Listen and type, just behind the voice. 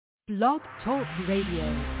Blog Talk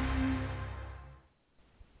Radio.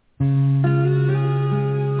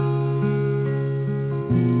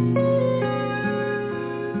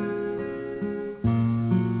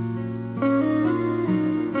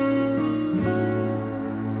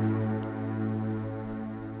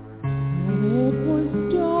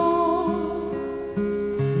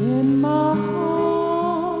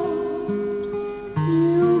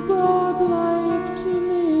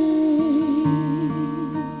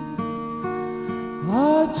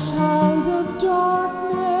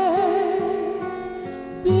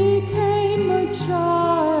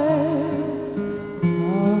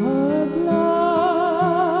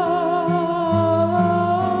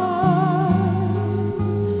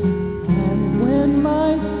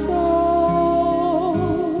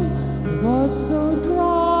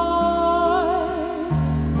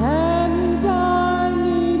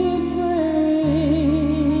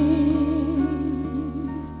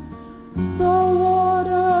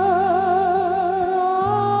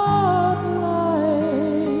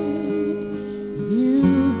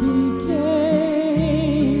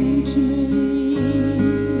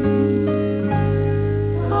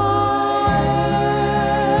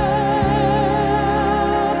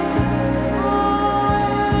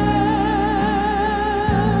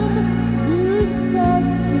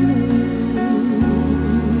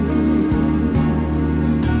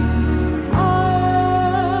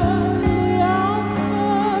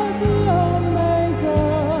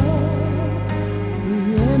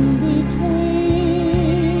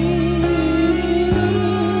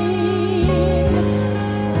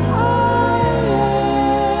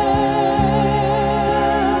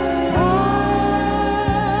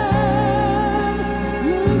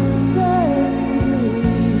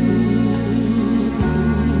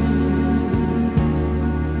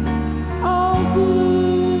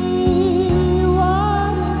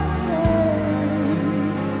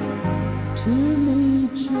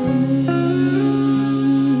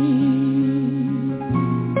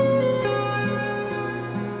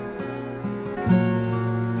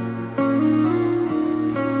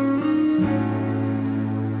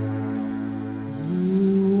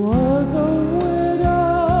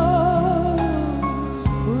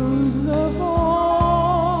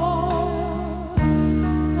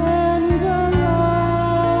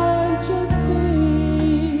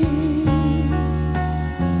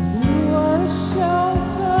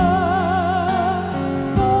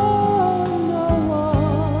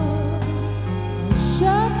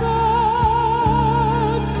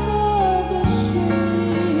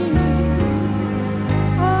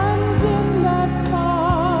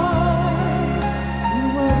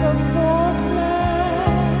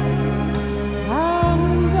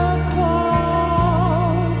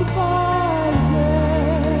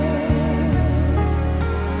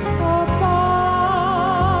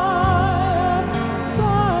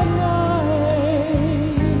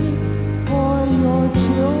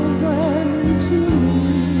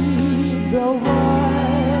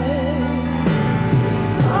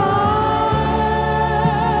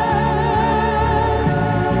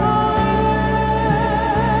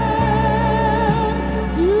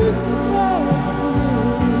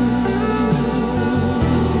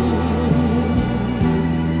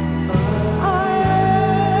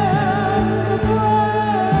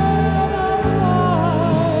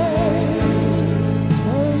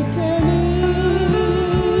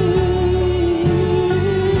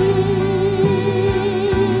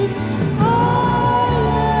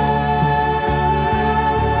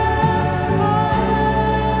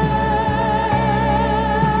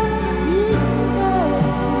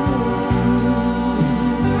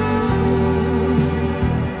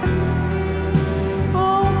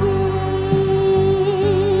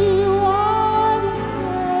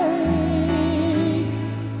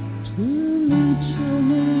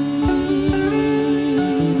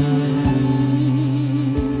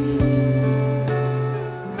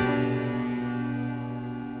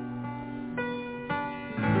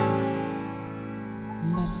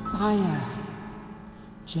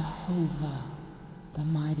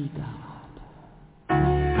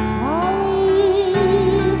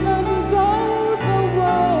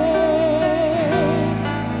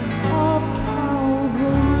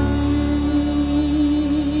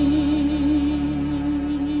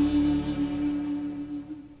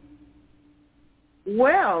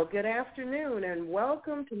 Well, good afternoon and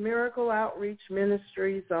welcome to Miracle Outreach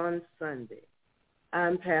Ministries on Sunday.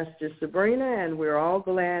 I'm Pastor Sabrina and we're all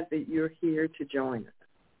glad that you're here to join us.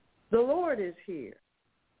 The Lord is here,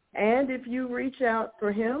 and if you reach out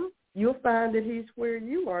for him, you'll find that he's where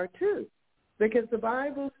you are too. Because the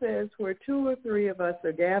Bible says where 2 or 3 of us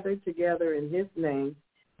are gathered together in his name,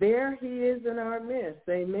 there he is in our midst.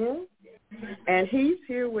 Amen? And he's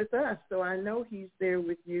here with us, so I know he's there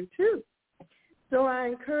with you too. So I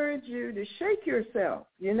encourage you to shake yourself,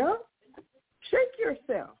 Shake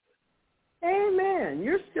yourself. Amen.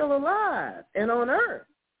 You're still alive and on earth.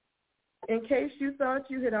 In case you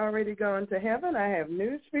thought you had already gone to heaven, I have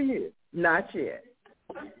news for you. Not yet.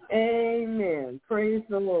 Amen. Praise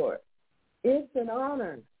the Lord. It's an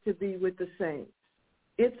honor to be with the saints.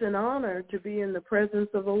 It's an honor to be in the presence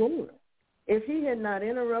of the Lord. If he had not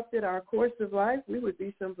interrupted our course of life, we would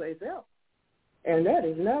be someplace else. And that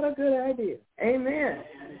is not a good idea. Amen.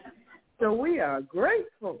 So we are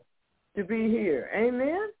grateful to be here.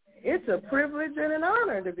 Amen. It's a privilege and an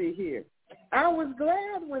honor to be here. I was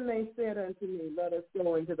glad when they said unto me, let us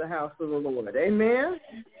go into the house of the Lord. Amen.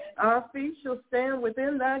 Our feet shall stand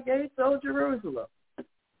within thy gates, O Jerusalem.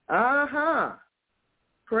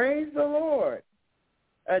 Praise the Lord.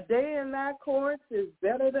 A day in thy courts is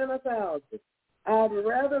better than 1,000. I'd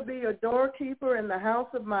rather be a doorkeeper in the house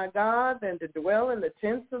of my God than to dwell in the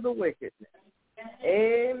tents of the wickedness.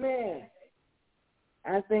 Amen.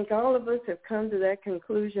 I think all of us have come to that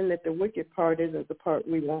conclusion that the wicked part isn't the part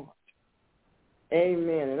we want.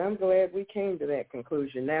 Amen. And I'm glad we came to that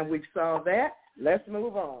conclusion. Now we've solved that. Let's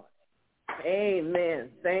move on. Amen.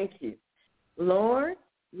 Thank you. Lord,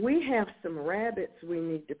 we have some rabbits we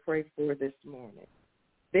need to pray for this morning.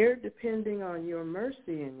 They're depending on your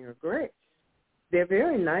mercy and your grace. They're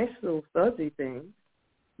very nice little fuzzy things.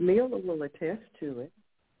 Mila will attest to it.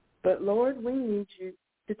 But, Lord, we need you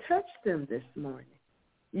to touch them this morning.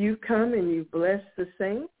 You come and you bless the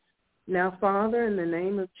saints. Now, Father, in the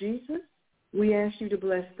name of Jesus, we ask you to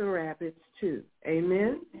bless the rabbits too.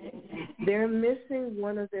 Amen? They're missing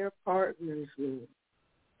one of their partners, Lord,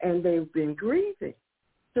 and they've been grieving.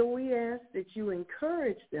 So we ask that you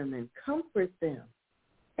encourage them and comfort them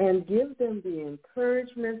and give them the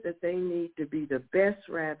encouragement that they need to be the best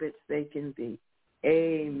rabbits they can be.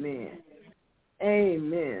 Amen.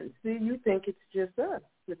 Amen. See, you think it's just us,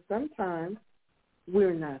 but sometimes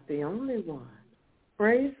we're not the only one.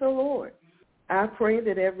 Praise the Lord. I pray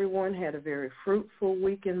that everyone had a very fruitful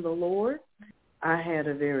week in the Lord. I had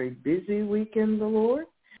a very busy week in the Lord.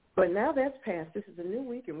 But now that's past. This is a new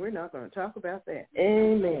week, and we're not going to talk about that.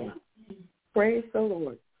 Amen. Praise the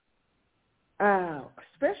Lord. A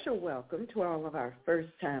special welcome to all of our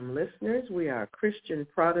first-time listeners. We are a Christian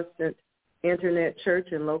Protestant Internet Church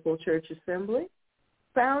and local church assembly,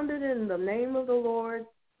 founded in the name of the Lord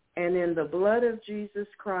and in the blood of Jesus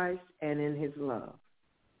Christ and in his love.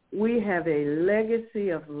 We have a legacy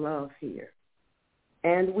of love here,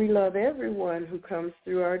 and we love everyone who comes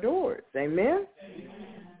through our doors. Amen?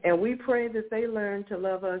 And we pray that they learn to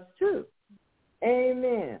love us too.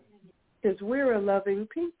 Amen. Because we're a loving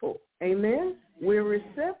people. Amen? We're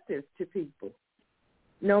receptive to people.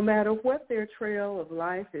 No matter what their trail of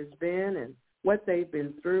life has been and what they've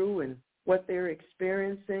been through and what they're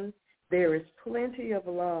experiencing, there is plenty of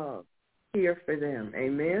love here for them.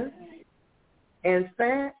 Amen? In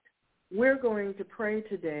fact, we're going to pray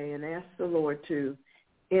today and ask the Lord to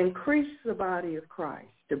increase the body of Christ,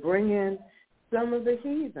 to bring in some of the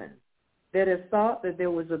heathen that have thought that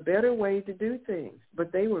there was a better way to do things,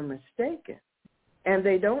 but they were mistaken, and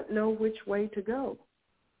they don't know which way to go.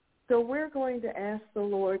 So we're going to ask the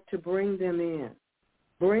Lord to bring them in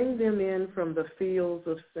from the fields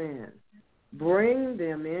of sin. Bring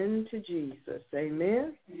them into Jesus.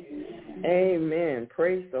 Amen? Amen.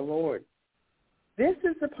 Praise the Lord. This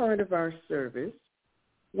is a part of our service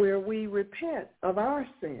where we repent of our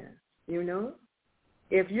sins,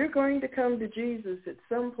 If you're going to come to Jesus at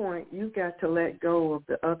some point, you've got to let go of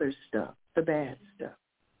the other stuff, the bad stuff,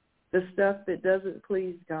 the stuff that doesn't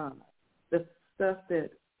please God, the stuff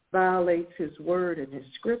that violates his word and his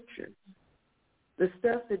scriptures, the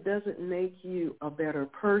stuff that doesn't make you a better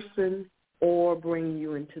person or bring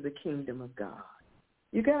you into the kingdom of God.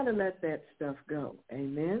 You got to let that stuff go.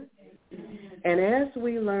 Amen? And as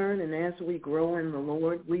we learn and as we grow in the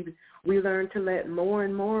Lord, we learn to let more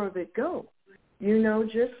and more of it go.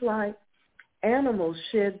 Just like animals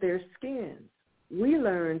shed their skins, we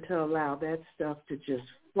learn to allow that stuff to just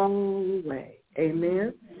flow away.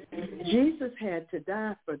 Amen? Jesus had to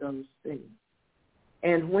die for those things.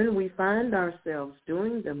 And when we find ourselves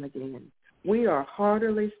doing them again, we are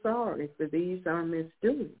heartily sorry for these our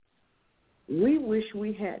misdoings. We wish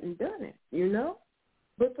we hadn't done it,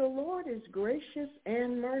 But the Lord is gracious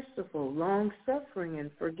and merciful, long-suffering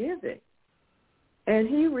and forgiving. And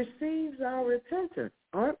he receives our repentance.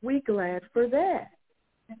 Aren't we glad for that?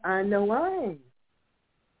 I know I am.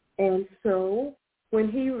 And so When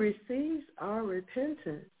he receives our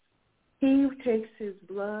repentance, he takes his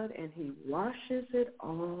blood and he washes it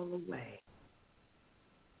all away.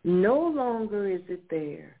 No longer is it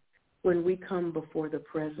there when we come before the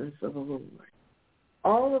presence of the Lord.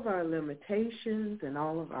 All of our limitations and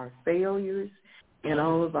all of our failures and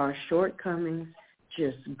all of our shortcomings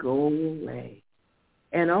just go away.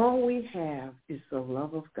 And all we have is the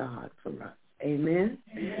love of God for us. Amen?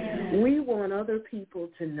 Amen. We want other people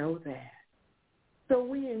to know that. So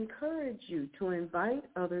we encourage you to invite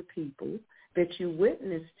other people that you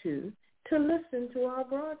witness to listen to our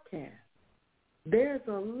broadcast. There's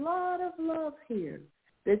a lot of love here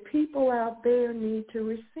that people out there need to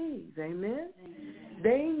receive. Amen?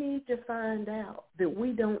 They need to find out that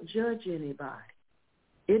we don't judge anybody.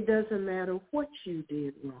 It doesn't matter what you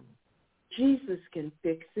did wrong. Jesus can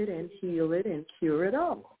fix it and heal it and cure it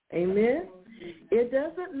all. Amen? It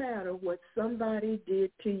doesn't matter what somebody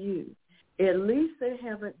did to you. At least they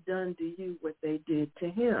haven't done to you what they did to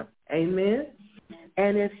him. Amen?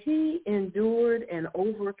 And if he endured and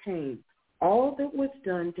overcame all that was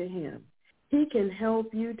done to him, he can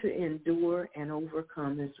help you to endure and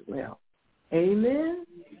overcome as well. Amen?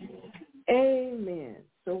 Amen.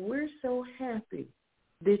 So we're so happy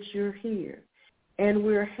that you're here. And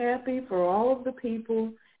we're happy for all of the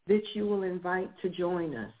people that you will invite to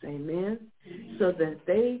join us. Amen? So that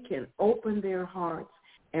they can open their hearts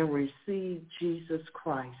and receive Jesus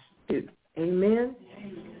Christ too. Amen?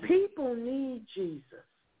 People need Jesus.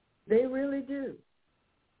 They really do.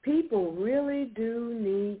 People really do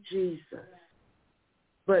need Jesus.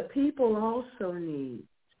 But people also need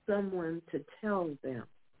someone to tell them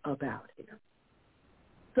about him.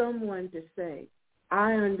 Someone to say,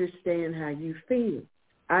 I understand how you feel.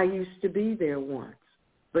 I used to be there once,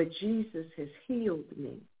 but Jesus has healed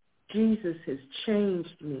me. Jesus has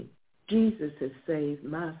changed me. Jesus has saved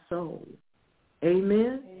my soul.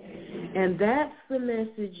 Amen? And that's the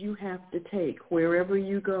message you have to take wherever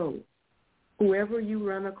you go. Whoever you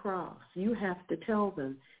run across, you have to tell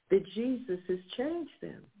them that Jesus has changed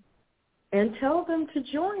them. And tell them to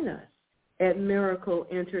join us at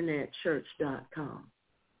miracleinternetchurch.com.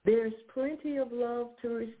 There's plenty of love to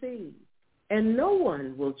receive, and no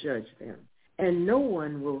one will judge them, and no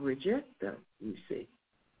one will reject them, you see.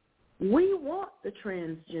 We want the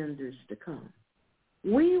transgenders to come.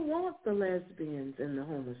 We want the lesbians and the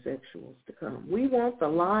homosexuals to come. We want the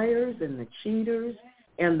liars and the cheaters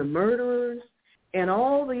and the murderers and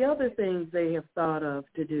all the other things they have thought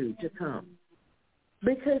of to do to come.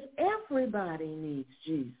 Because everybody needs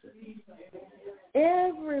Jesus.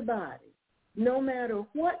 Everybody. No matter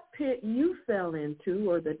what pit you fell into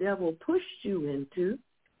or the devil pushed you into,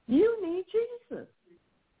 you need Jesus.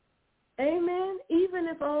 Amen? Even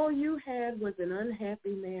if all you had was an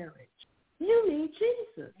unhappy marriage, you need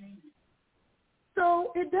Jesus.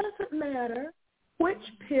 So it doesn't matter which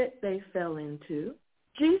pit they fell into.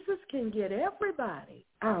 Jesus can get everybody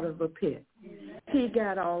out of a pit. He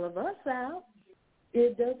got all of us out.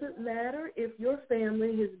 It doesn't matter if your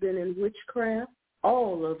family has been in witchcraft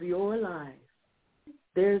all of your life.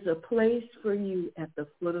 There's a place for you at the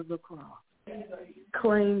foot of the cross.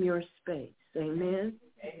 Claim your space. Amen?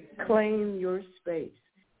 Claim your space.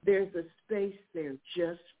 There's a space there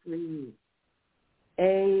just for you.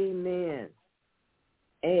 Amen.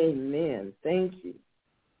 Amen. Thank you.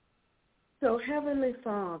 So, Heavenly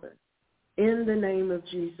Father, in the name of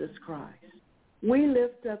Jesus Christ, we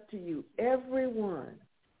lift up to you everyone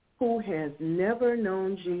who has never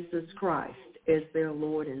known Jesus Christ as their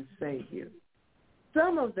Lord and Savior.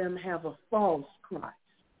 Some of them have a false Christ.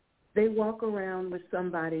 They walk around with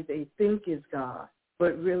somebody they think is God,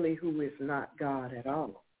 but really who is not God at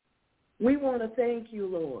all. We want to thank you,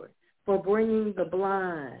 Lord, for bringing the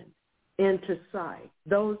blind into sight,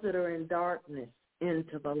 those that are in darkness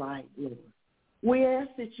into the light, Lord. We ask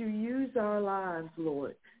that you use our lives,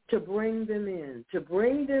 Lord, to bring them in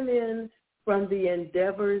from the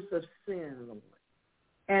endeavors of sin, Lord,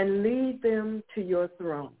 and lead them to your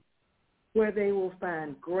throne, where they will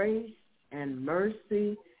find grace and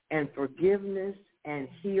mercy and forgiveness and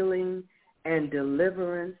healing and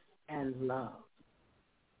deliverance and love.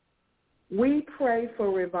 We pray for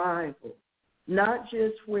revival, not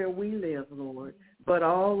just where we live, Lord, but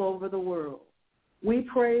all over the world. We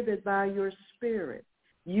pray that by your Spirit,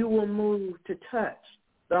 you will move to touch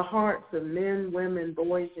the hearts of men, women,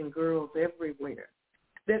 boys, and girls everywhere,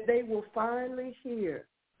 that they will finally hear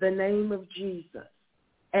the name of Jesus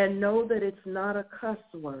and know that it's not a cuss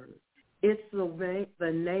word. It's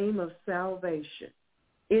the name of salvation.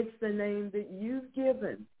 It's the name that you've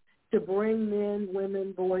given to bring men,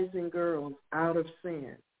 women, boys, and girls out of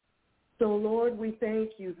sin. So, Lord, we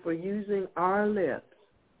thank you for using our lips,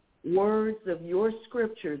 words of your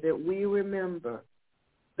scripture that we remember,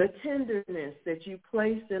 the tenderness that you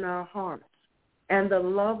place in our hearts, and the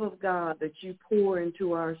love of God that you pour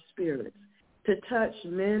into our spirits to touch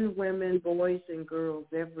men, women, boys, and girls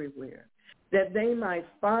everywhere, that they might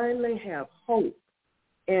finally have hope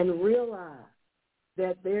and realize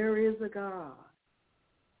that there is a God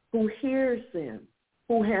who hears them,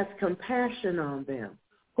 who has compassion on them,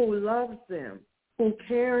 who loves them, who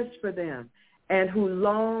cares for them, and who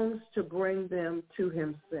longs to bring them to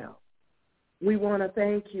himself. We want to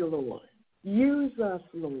thank you, Lord. Use us,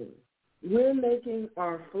 Lord. We're making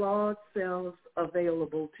our flawed selves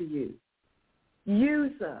available to you.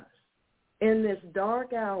 Use us in this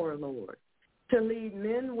dark hour, Lord, to lead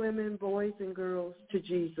men, women, boys, and girls to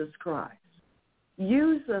Jesus Christ.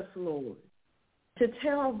 Use us, Lord, to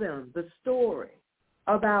tell them the story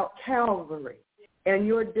about Calvary and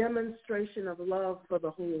your demonstration of love for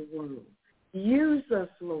the whole world. Use us,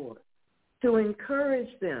 Lord, to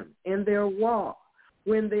encourage them in their walk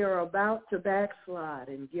when they are about to backslide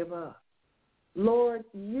and give up. Lord,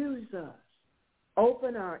 use us.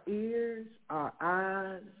 Open our ears, our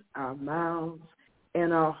eyes, our mouths,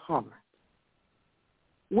 and our hearts.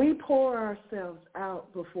 We pour ourselves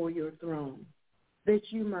out before your throne that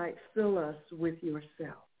you might fill us with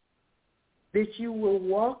yourself, that you will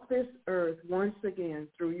walk this earth once again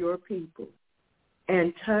through your people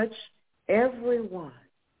and touch everyone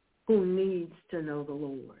who needs to know the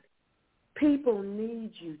Lord. People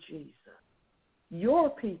need you, Jesus. Your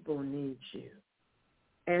people need you.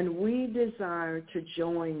 And we desire to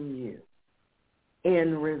join you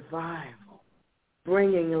in revival,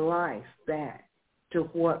 bringing life back to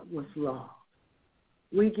what was lost.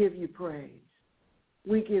 We give you praise.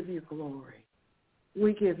 We give you glory.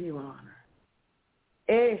 We give you honor.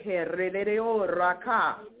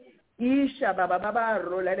 Isha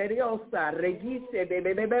bababarro la diosa regise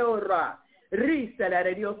bebebeora risa la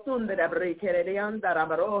diosunda da brekere de andara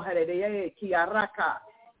baroja de kiaraka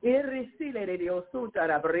irrisile de diosuta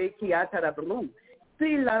da breki atara blu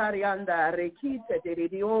silla la rianda rekise de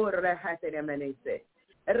diora hatere menese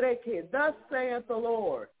reke. Thus saith the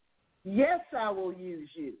Lord, yes, I will use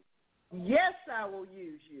you. Yes, I will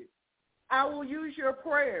use you. I will use your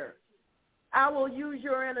prayer. I will use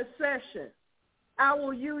your intercession. I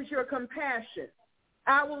will use your compassion.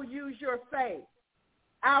 I will use your faith.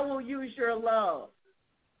 I will use your love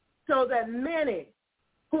so that many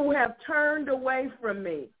who have turned away from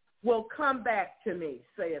me will come back to me,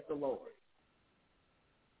 saith the Lord.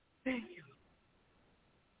 Thank you.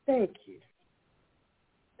 Thank you.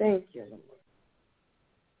 Thank you, Lord.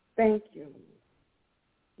 Thank you, Lord.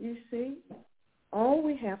 You see, all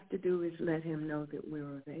we have to do is let him know that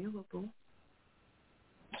we're available.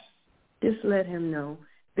 Just let him know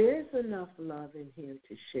there's enough love in here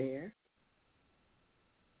to share,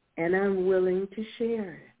 and I'm willing to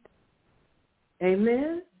share it.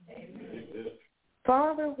 Amen? Amen.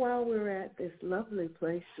 Father, while we're at this lovely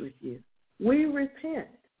place with you, we repent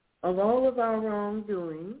of all of our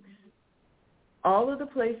wrongdoings, all of the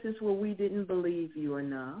places where we didn't believe you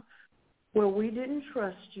enough, where we didn't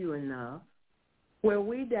trust you enough, where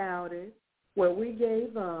we doubted, where we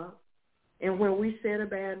gave up, and where we said a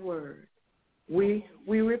bad word. We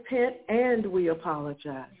repent and we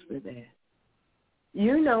apologize for that.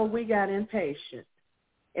 You know we got impatient,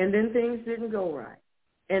 and then things didn't go right,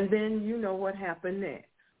 and then you know what happened next.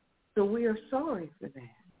 So we are sorry for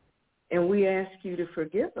that, and we ask you to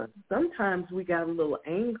forgive us. Sometimes we got a little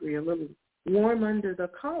angry, a little warm under the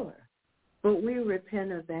collar, but we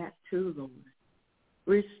repent of that too, Lord.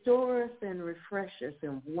 Restore us and refresh us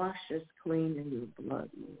and wash us clean in your blood,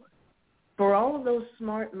 Lord. For all of those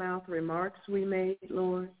smart mouth remarks we made,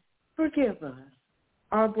 Lord, forgive us.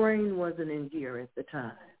 Our brain wasn't in gear at the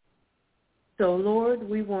time. So, Lord,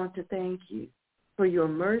 we want to thank you for your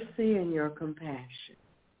mercy and your compassion.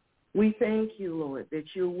 We thank you, Lord, that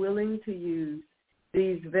you're willing to use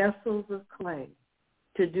these vessels of clay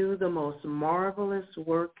to do the most marvelous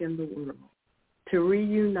work in the world, to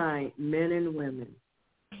reunite men and women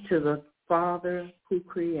to the Father who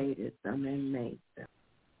created them and made them.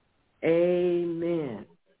 Amen.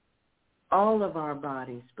 All of our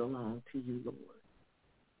bodies belong to you, Lord.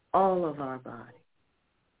 All of our bodies.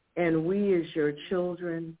 And we as your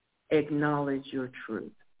children acknowledge your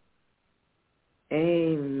truth.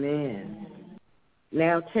 Amen.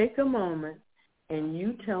 Now take a moment and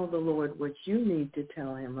you tell the Lord what you need to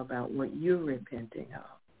tell him about what you're repenting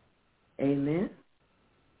of. Amen.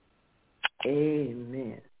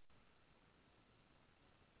 Amen.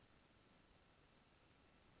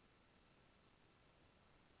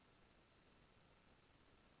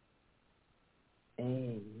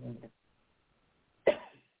 Amen.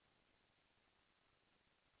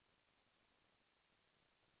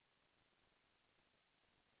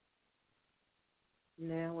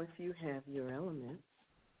 Now, if you have your elements,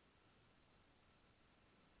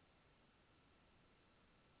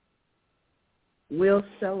 we'll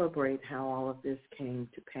celebrate how all of this came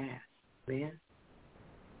to pass. Amen.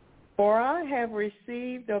 For I have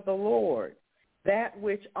received of the Lord that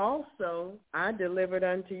which also I delivered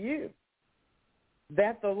unto you,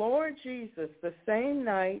 that the Lord Jesus, the same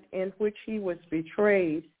night in which he was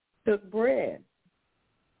betrayed, took bread.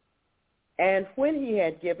 And when he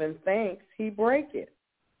had given thanks, he brake it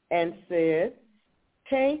and said,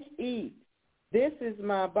 Take, eat. This is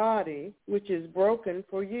my body, which is broken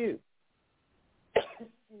for you.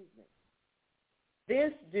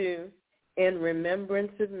 This do in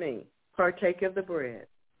remembrance of me. Partake of the bread.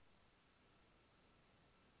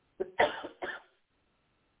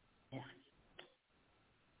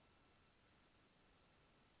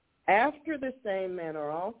 After the same manner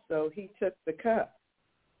also he took the cup.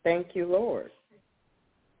 Thank you, Lord.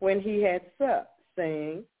 When he had supped,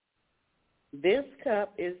 saying, This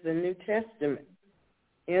cup is the New Testament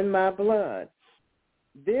in my blood.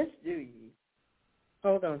 This do ye.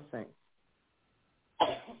 Hold on, saints.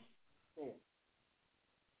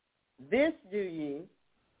 This do ye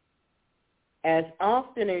as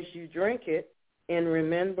often as you drink it in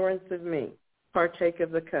remembrance of me. Partake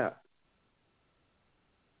of the cup.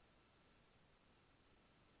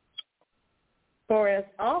 For as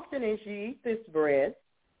often as you eat this bread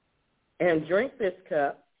and drink this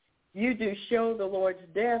cup, you do show the Lord's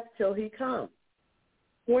death till he come.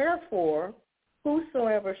 Wherefore,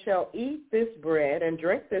 whosoever shall eat this bread and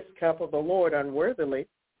drink this cup of the Lord unworthily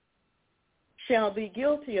shall be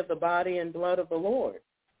guilty of the body and blood of the Lord.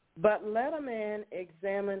 But let a man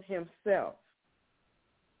examine himself,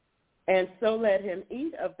 and so let him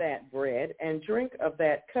eat of that bread and drink of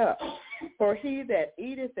that cup. For he that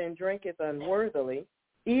eateth and drinketh unworthily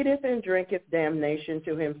eateth and drinketh damnation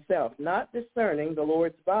to himself, not discerning the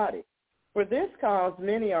Lord's body. For this cause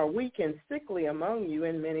many are weak and sickly among you,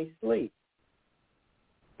 and many sleep.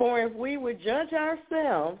 For if we would judge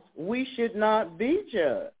ourselves, we should not be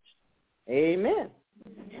judged. Amen.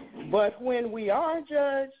 But when we are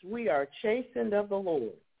judged, we are chastened of the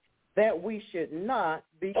Lord, that we should not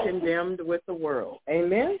be condemned with the world.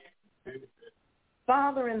 Amen.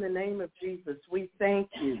 Father, in the name of Jesus, we thank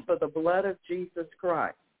you for the blood of Jesus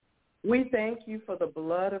Christ. We thank you for the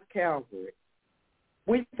blood of Calvary.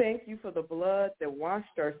 We thank you for the blood that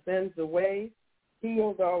washed our sins away,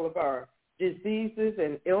 healed all of our diseases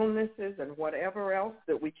and illnesses and whatever else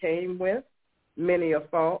that we came with, many a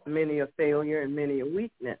fault, many a failure, and many a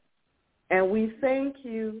weakness. And we thank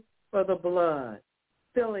you for the blood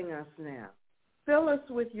filling us now. Fill us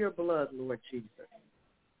with your blood, Lord Jesus.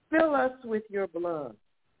 Fill us with your blood.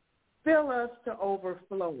 Fill us to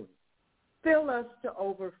overflowing. Fill us to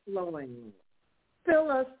overflowing, Lord.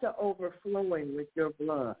 Fill us to overflowing with your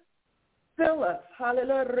blood. Fill us,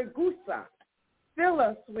 hallelujah, fill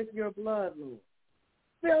us with your blood, Lord.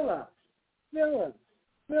 Fill us, fill us,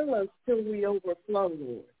 fill us till we overflow,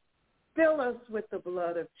 Lord. Fill us with the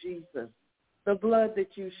blood of Jesus, the blood that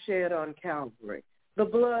you shed on Calvary, the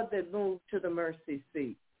blood that moved to the mercy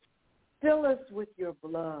seat. Fill us with your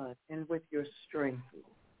blood and with your strength, Lord.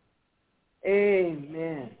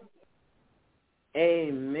 Amen.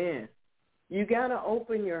 Amen. You got to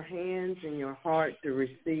open your hands and your heart to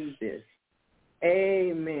receive this.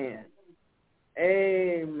 Amen.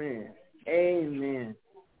 Amen. Amen.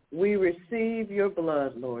 We receive your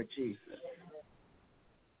blood, Lord Jesus.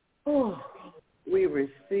 Oh, we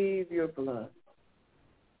receive your blood.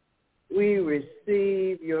 We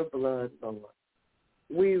receive your blood, Lord.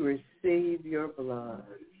 We receive your blood.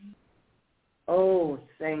 Oh,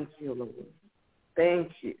 thank you, Lord.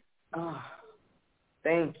 Thank you. Oh,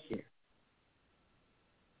 thank you.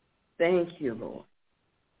 Thank you, Lord.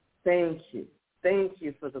 Thank you. Thank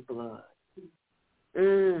you for the blood.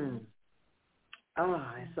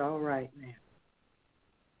 It's all right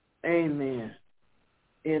now. Amen.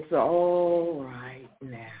 It's all right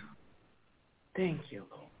now. Thank you,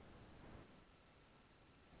 Lord.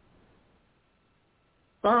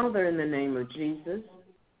 Father, in the name of Jesus,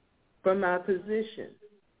 from my position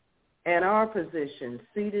and our position,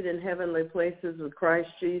 seated in heavenly places with Christ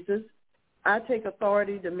Jesus, I take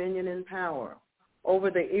authority, dominion, and power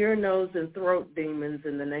over the ear, nose, and throat demons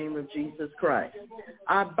in the name of Jesus Christ.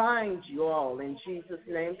 I bind you all in Jesus'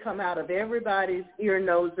 name. Come out of everybody's ear,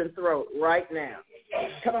 nose, and throat right now.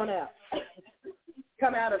 Come on out.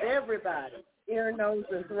 Come out of everybody's ear, nose,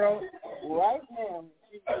 and throat right now in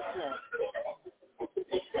Jesus' name.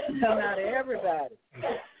 Come out of everybody.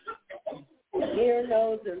 Ear,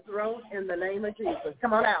 nose, and throat in the name of Jesus.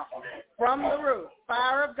 Come on out. From the roof.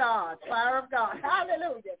 Fire of God. Fire of God.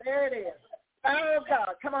 Hallelujah. There it is. Fire of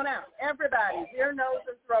God. Come on out. Everybody's ear, nose,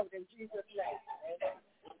 and throat in Jesus' name.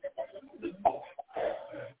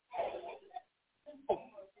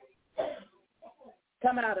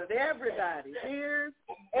 Come out of everybody's ears,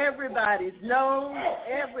 everybody's nose,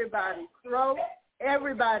 everybody's throat,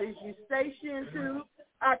 everybody's eustachian tube.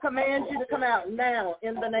 I command you to come out now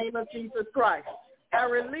in the name of Jesus Christ. I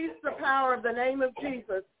release the power of the name of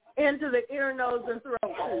Jesus into the ear, nose, and throat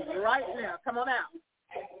tubes right now. Come on out.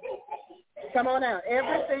 Come on out.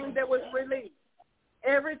 Everything that was released,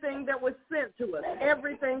 everything that was sent to us,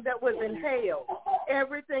 everything that was inhaled,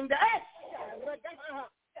 everything that...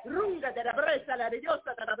 Come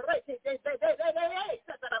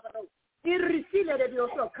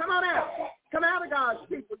on out. Come out of God's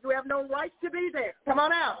people. You have no right to be there. Come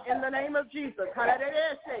on out in the name of Jesus.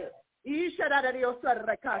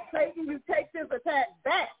 Satan, you take this attack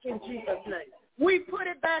back in Jesus' name. We put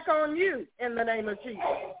it back on you in the name of Jesus.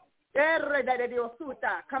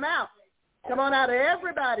 Come out. Come on out of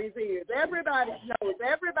everybody's ears, everybody's nose,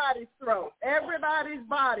 everybody's throat, everybody's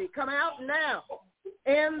body. Come out now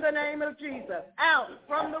in the name of Jesus. Out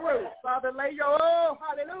from the roof. Father, lay your,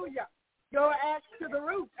 hallelujah, your axe to the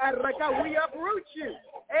root. We uproot you.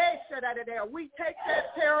 We take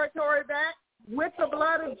that territory back with the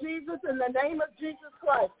blood of Jesus in the name of Jesus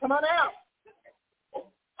Christ. Come on out.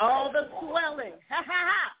 All the swelling,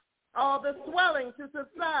 all the swelling to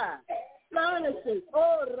subside. Sinuses,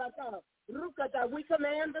 we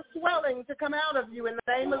command the swelling to come out of you in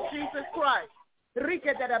the name of Jesus Christ.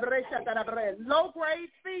 Low-grade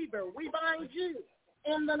fever, we bind you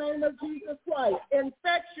in the name of Jesus Christ.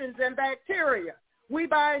 Infections and bacteria, we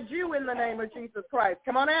bind you in the name of Jesus Christ.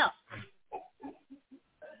 Come on out.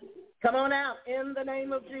 Come on out in the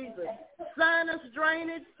name of Jesus. Sinus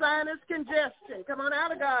drainage, sinus congestion. Come on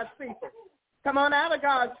out of God's people. Come on out of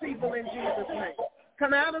God's people in Jesus' name.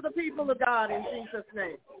 Come out of the people of God in Jesus'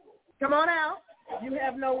 name. Come on out. You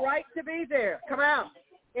have no right to be there. Come out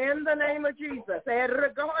in the name of Jesus.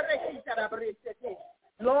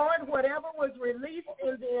 Lord, whatever was released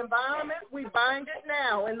in the environment, we bind it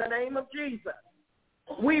now in the name of Jesus.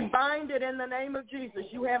 We bind it in the name of Jesus.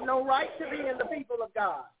 You have no right to be in the people of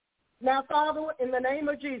God. Now, Father, in the name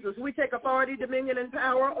of Jesus, we take authority, dominion, and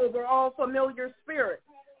power over all familiar spirits.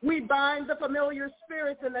 We bind the familiar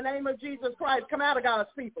spirits in the name of Jesus Christ. Come out of God's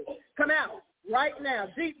people. Come out right now.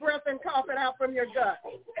 Deep breath and cough it out from your gut.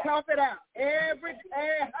 Cough it out.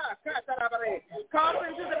 Cough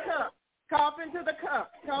into the cup. Cough into the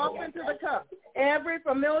cup. Cough into the cup. Every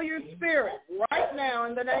familiar spirit right now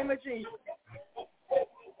in the name of Jesus.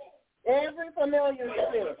 Every familiar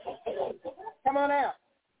spirit. Come on out.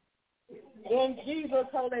 In Jesus'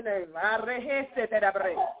 holy name.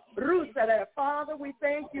 Father, we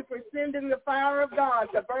thank you for sending the fire of God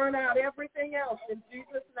to burn out everything else in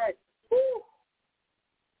Jesus' name.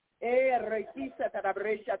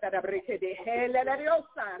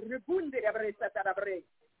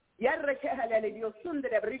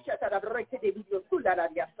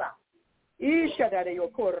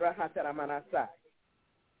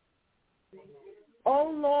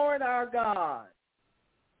 Oh Lord our God,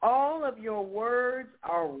 all of your words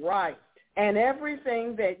are right, and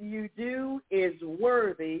everything that you do is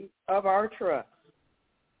worthy of our trust.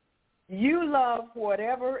 You love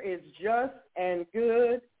whatever is just and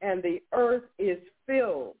good, and the earth is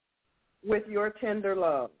filled with your tender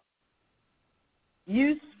love.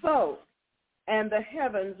 You spoke, and the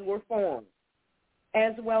heavens were formed,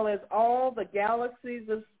 as well as all the galaxies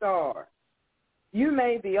of stars. You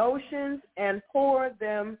made the oceans and poured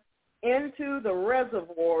them into the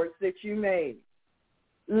reservoirs that you made.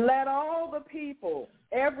 Let all the people,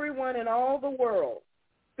 everyone in all the world,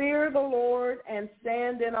 fear the Lord and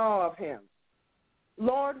stand in awe of him.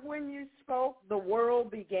 Lord, when you spoke, the world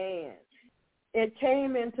began. It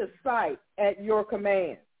came into sight at your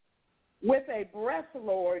command. With a breath,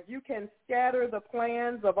 Lord, you can scatter the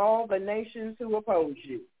plans of all the nations who oppose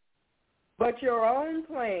you. But your own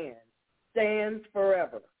plan stands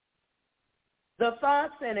forever. The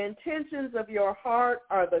thoughts and intentions of your heart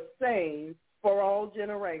are the same for all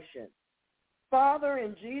generations. Father,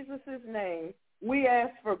 in Jesus' name, we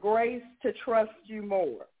ask for grace to trust you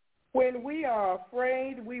more. When we are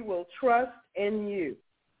afraid, we will trust in you.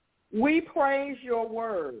 We praise your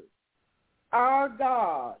word. Our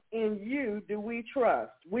God, in you do we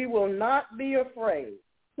trust. We will not be afraid.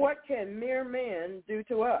 What can mere men do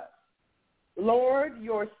to us? Lord,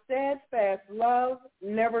 your steadfast love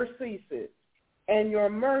never ceases. and your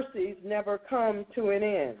mercies never come to an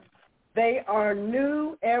end. They are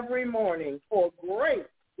new every morning, for great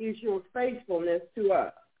is your faithfulness to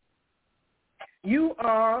us. You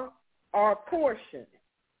are our portion.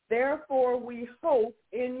 Therefore, we hope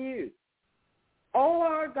in you. O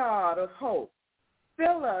our God of hope,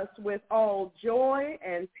 fill us with all joy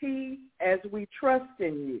and peace as we trust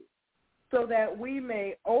in you, so that we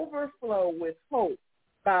may overflow with hope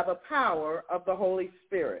by the power of the Holy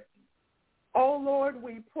Spirit. O Lord,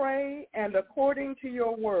 we pray, and according to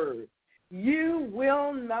your word, you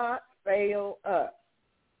will not fail us,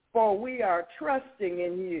 for we are trusting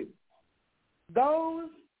in you. Those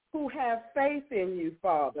who have faith in you,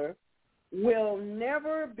 Father, will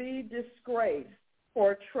never be disgraced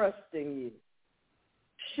for trusting you.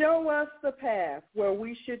 Show us the path where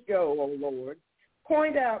we should go, O Lord.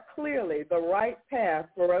 Point out clearly the right path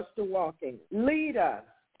for us to walk in. Lead us,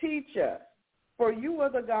 teach us, for you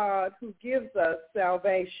are the God who gives us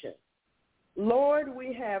salvation. Lord,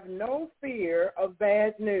 we have no fear of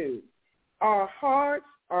bad news. Our hearts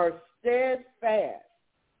are steadfast,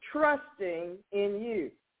 trusting in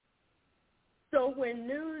you. So when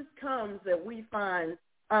news comes that we find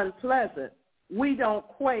unpleasant, we don't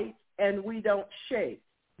quake and we don't shake,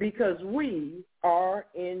 because we are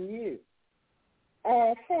in you.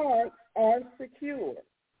 Our hearts are secure.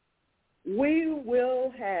 We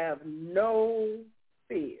will have no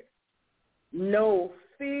fear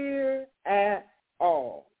at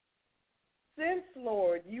all. Since,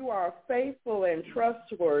 Lord, you are faithful and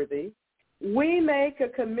trustworthy, we make a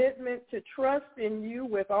commitment to trust in you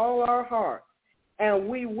with all our heart, and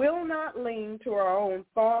we will not lean to our own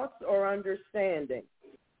thoughts or understanding.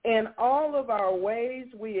 In all of our ways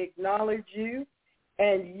we acknowledge you,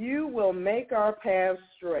 and you will make our paths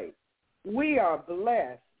straight. We are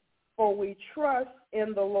blessed, for we trust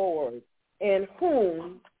in the Lord, in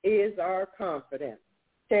whom is our confidence.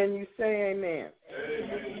 Can you say amen?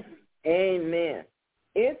 Amen. Amen.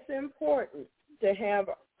 It's important to have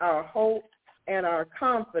our hope and our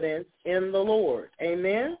confidence in the Lord.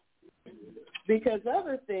 Amen? Because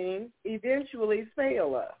other things eventually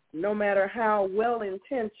fail us, no matter how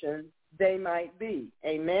well-intentioned they might be.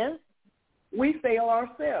 Amen? We fail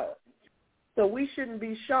ourselves. So we shouldn't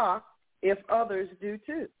be shocked if others do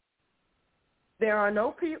too. There are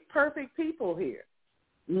no perfect people here.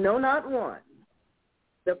 No, not one.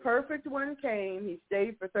 The perfect one came, he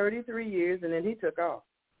stayed for 33 years, and then he took off.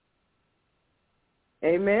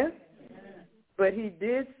 Amen? But he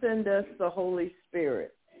did send us the Holy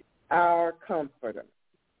Spirit, our comforter.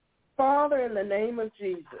 Father, in the name of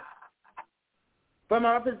Jesus, from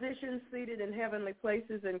our position seated in heavenly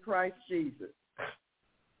places in Christ Jesus,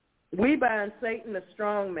 we bind Satan, the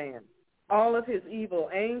strong man, all of his evil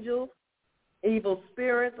angels, evil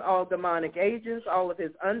spirits, all demonic agents, all of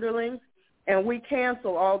his underlings, and we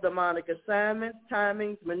cancel all demonic assignments,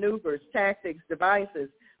 timings, maneuvers, tactics, devices,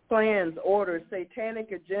 plans, orders, satanic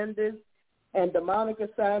agendas, and demonic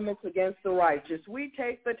assignments against the righteous. We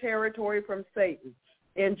take the territory from Satan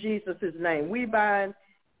in Jesus' name. We bind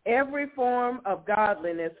every form of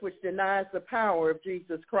godliness which denies the power of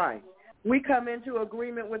Jesus Christ. We come into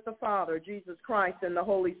agreement with the Father, Jesus Christ, and the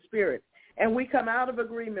Holy Spirit. And we come out of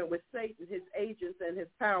agreement with Satan, his agents, and his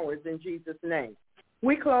powers in Jesus' name.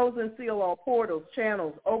 We close and seal all portals,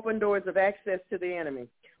 channels, open doors of access to the enemy.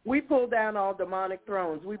 We pull down all demonic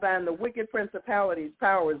thrones. We bind the wicked principalities,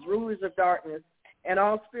 powers, rulers of darkness, and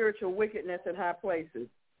all spiritual wickedness in high places.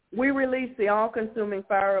 We release the all-consuming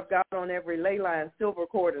fire of God on every ley line, silver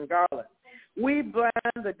cord, and garland. We bind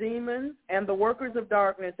the demons and the workers of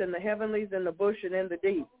darkness in the heavenlies, in the bush, and in the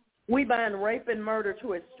deep. We bind rape and murder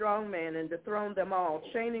to a strong man and dethrone them all,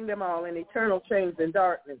 chaining them all in eternal chains in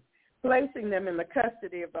darkness, placing them in the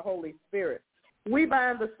custody of the Holy Spirit. We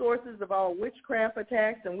bind the sources of all witchcraft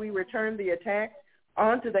attacks, and we return the attacks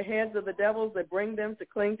onto the heads of the devils that bring them to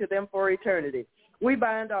cling to them for eternity. We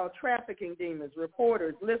bind all trafficking demons,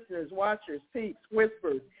 reporters, listeners, watchers, peeps,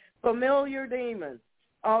 whisperers, familiar demons,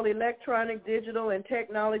 all electronic, digital, and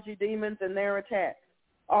technology demons and their attacks,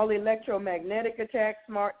 all electromagnetic attacks,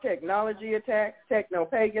 smart technology attacks,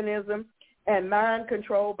 techno-paganism, and mind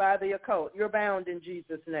control by the occult. You're bound in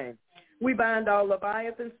Jesus' name. We bind all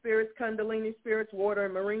Leviathan spirits, Kundalini spirits, water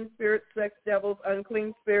and marine spirits, sex devils,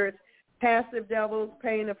 unclean spirits, passive devils,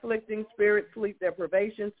 pain-afflicting spirits, sleep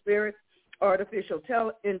deprivation spirits, artificial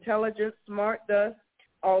intelligence, smart dust,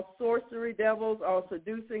 all sorcery devils, all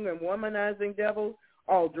seducing and womanizing devils,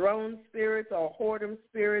 all drone spirits, all whoredom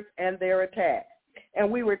spirits, and their attacks.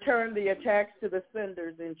 And we return the attacks to the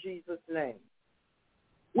senders in Jesus' name.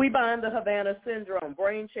 We bind the Havana syndrome,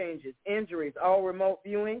 brain changes, injuries, all remote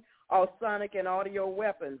viewing, all sonic and audio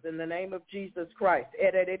weapons in the name of Jesus Christ.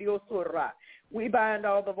 We bind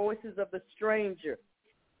all the voices of the stranger,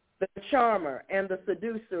 the charmer, and the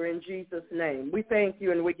seducer in Jesus' name. We thank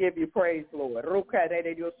you and we give you praise, Lord.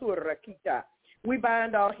 We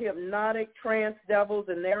bind all hypnotic trance devils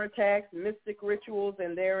and their attacks, mystic rituals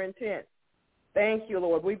and their intent. Thank you,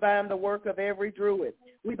 Lord. We bind the work of every druid.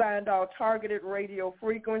 We bind all targeted radio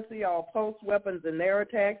frequency, all pulse weapons and their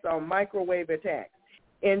attacks, all microwave attacks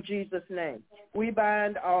in Jesus' name. We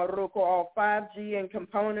bind all 5G and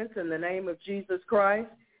components in the name of Jesus Christ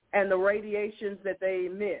and the radiations that they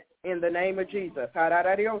emit in the name of Jesus.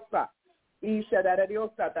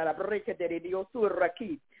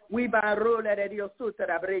 We bind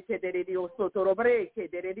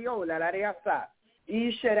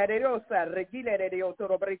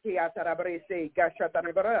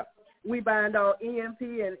we bind all EMP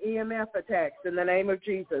and EMF attacks in the name of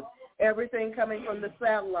Jesus. Everything coming from the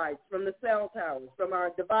satellites, from the cell towers, from our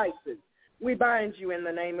devices, we bind you in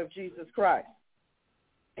the name of Jesus Christ.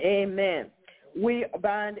 Amen. We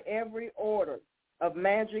bind every order of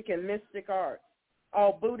magic and mystic arts,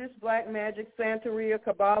 all Buddhist, black magic, Santeria,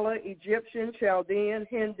 Kabbalah, Egyptian, Chaldean,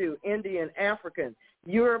 Hindu, Indian, African,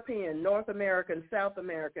 European, North American, South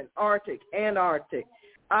American, Arctic, Antarctic,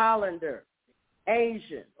 Islander,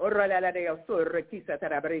 Asian, the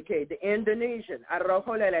Indonesian,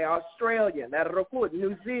 Australian,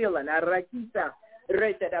 New Zealand,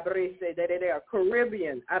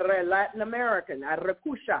 Caribbean, Latin American,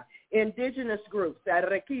 indigenous groups,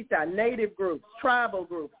 native groups, tribal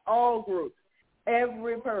groups, all groups,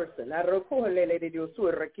 every person,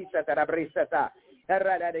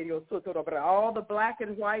 all the black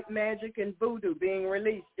and white magic and voodoo being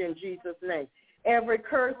released in Jesus' name. Every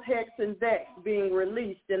curse, hex, and vex being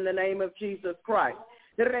released in the name of Jesus Christ.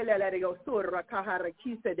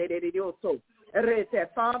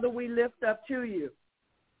 Father, we lift up to you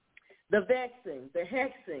the vexing, the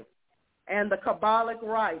hexing, and the Kabbalic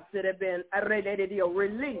rites that have been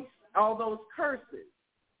released, all those curses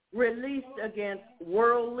released against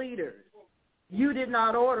world leaders. You did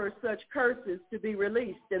not order such curses to be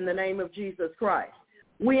released in the name of Jesus Christ.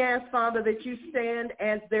 We ask, Father, that you stand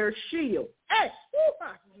as their shield.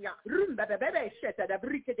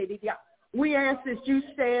 We ask that you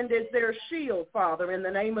stand as their shield, Father, in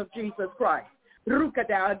the name of Jesus Christ.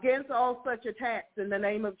 Against all such attacks in the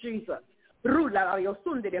name of Jesus. They've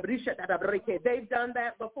done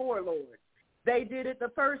that before, Lord. They did it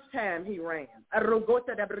the first time he ran.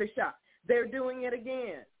 They're doing it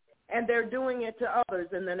again, and they're doing it to others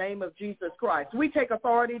in the name of Jesus Christ. We take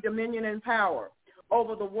authority, dominion, and power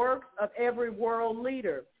over the works of every world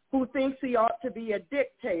leader who thinks he ought to be a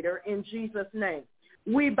dictator in Jesus' name.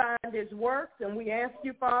 We bind his works, and we ask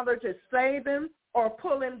you, Father, to save him or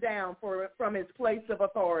pull him down from his place of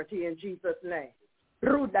authority in Jesus' name.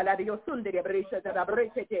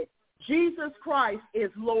 Jesus Christ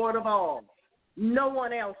is Lord of all. No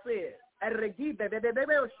one else is.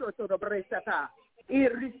 We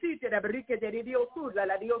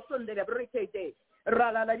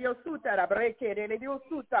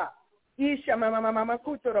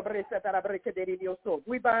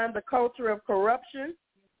bind the culture of corruption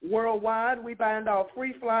worldwide. We bind all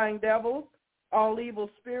free-flying devils, all evil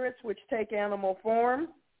spirits which take animal form.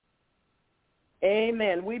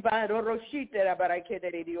 Amen. We bind all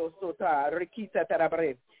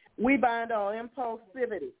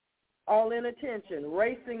impulsivity, all inattention,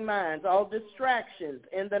 racing minds, all distractions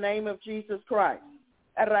in the name of Jesus Christ.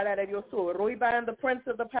 We bind the prince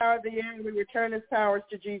of the power of the air, and we return his powers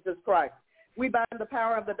to Jesus Christ. We bind the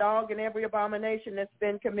power of the dog and every abomination that's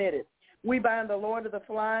been committed. We bind the Lord of the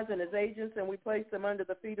flies and his agents, and we place them under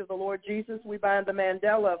the feet of the Lord Jesus. We bind the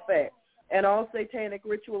Mandela effect and all satanic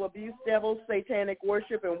ritual abuse, devils, satanic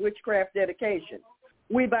worship, and witchcraft dedication.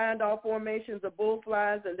 We bind all formations of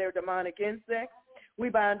bullflies and their demonic insects. We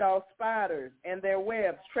bind all spiders and their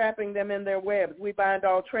webs, trapping them in their webs. We bind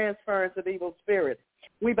all transference of evil spirits.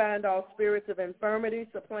 We bind all spirits of infirmity,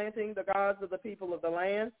 supplanting the gods of the people of the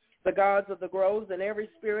land, the gods of the groves, and every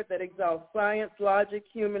spirit that exalts science, logic,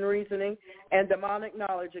 human reasoning, and demonic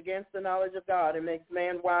knowledge against the knowledge of God and makes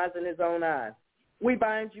man wise in his own eyes. We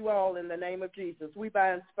bind you all in the name of Jesus. We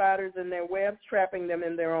bind spiders in their webs, trapping them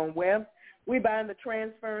in their own webs. We bind the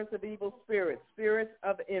transference of evil spirits, spirits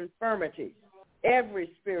of infirmity,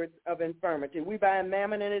 every spirit of infirmity. We bind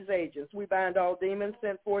Mammon and his agents. We bind all demons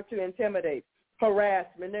sent forth to intimidate, harass,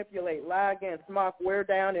 manipulate, lie against, mock, wear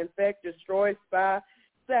down, infect, destroy, spy,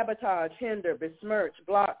 sabotage, hinder, besmirch,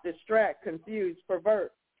 block, distract, confuse,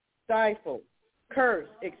 pervert, stifle, curse,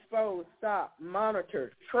 expose, stop,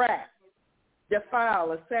 monitor, trap,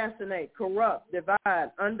 defile, assassinate, corrupt, divide,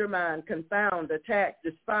 undermine, confound, attack,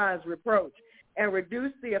 despise, reproach, and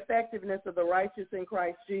reduce the effectiveness of the righteous in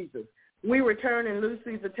Christ Jesus. We return and loose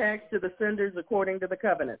these attacks to the senders according to the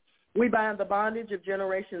covenant. We bind the bondage of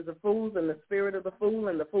generations of fools and the spirit of the fool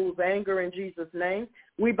and the fool's anger in Jesus' name.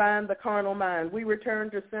 We bind the carnal mind. We return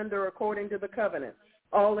to sender according to the covenant.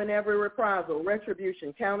 All and every reprisal,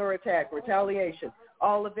 retribution, counterattack, retaliation,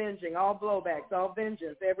 all avenging, all blowbacks, all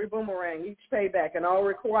vengeance, every boomerang, each payback, and all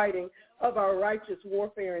requiting of our righteous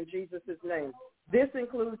warfare in Jesus' name. This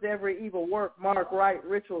includes every evil work, mark, rite,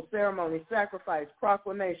 ritual, ceremony, sacrifice,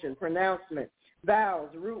 proclamation, pronouncement, vows,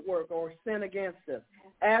 root work, or sin against us,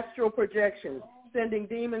 astral projections, sending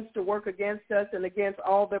demons to work against us and against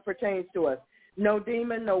all that pertains to us. No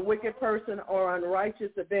demon, no wicked person, or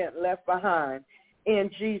unrighteous event left behind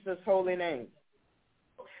in Jesus' holy name.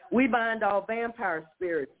 We bind all vampire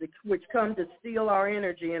spirits which come to steal our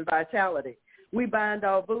energy and vitality. We bind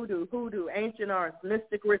all voodoo, hoodoo, ancient arts,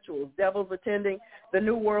 mystic rituals, devils attending the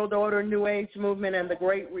New World Order, New Age movement, and the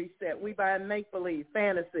Great Reset. We bind make-believe,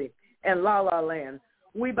 fantasy, and la-la land.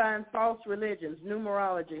 We bind false religions,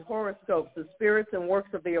 numerology, horoscopes, the spirits and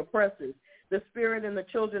works of the oppressors, the spirit and the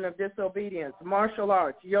children of disobedience, martial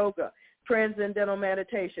arts, yoga, transcendental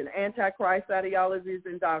meditation, antichrist ideologies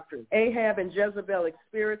and doctrines, Ahab and Jezebelic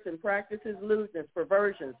spirits and practices, lewdness,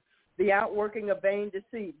 perversions, the outworking of vain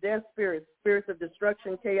deceit, death spirits, spirits of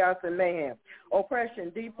destruction, chaos, and mayhem,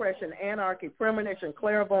 oppression, depression, anarchy, premonition,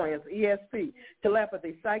 clairvoyance, ESP,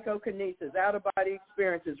 telepathy, psychokinesis, out-of-body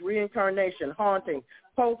experiences, reincarnation, haunting,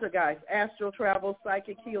 poltergeist, astral travel,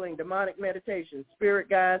 psychic healing, demonic meditation, spirit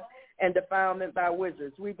guides, and defilement by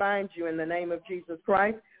wizards. We bind you in the name of Jesus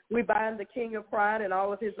Christ. We bind the king of pride and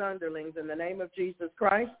all of his underlings in the name of Jesus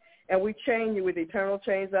Christ, and we chain you with eternal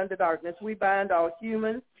chains under darkness. We bind all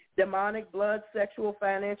human, demonic, blood, sexual,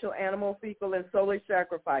 financial, animal, fecal, and soulish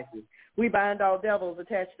sacrifices. We bind all devils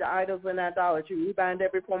attached to idols and idolatry. We bind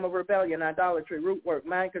every form of rebellion, idolatry, root work,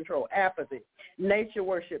 mind control, apathy, nature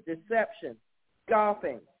worship, deception,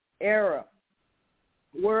 scoffing, error,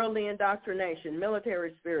 worldly indoctrination,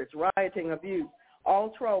 military spirits, rioting, abuse,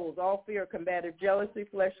 all trolls, all fear, combative jealousy,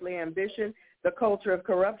 fleshly ambition, the culture of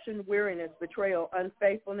corruption, weariness, betrayal,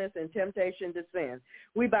 unfaithfulness, and temptation to sin.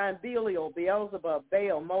 We bind Belial, Beelzebub,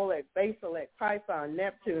 Baal, Molech, Basilek, Python,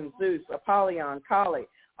 Neptune, Zeus, Apollyon, Kali,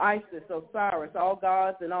 Isis, Osiris, all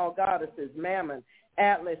gods and all goddesses, Mammon,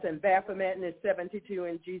 Atlas, and Baphomet and his 72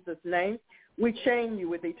 in Jesus' name. We chain you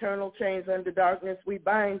with eternal chains under darkness. We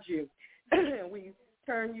bind you. We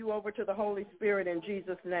turn you over to the Holy Spirit in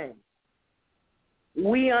Jesus' name.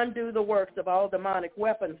 We undo the works of all demonic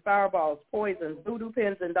weapons, fireballs, poisons, voodoo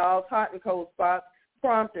pins and dolls, hot and cold spots,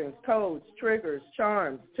 promptings, codes, triggers,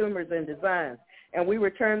 charms, tumors, and designs. And we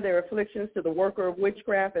return their afflictions to the worker of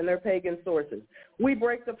witchcraft and their pagan sources. We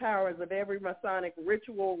break the powers of every Masonic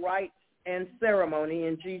ritual, rite, and ceremony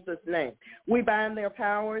in Jesus' name. We bind their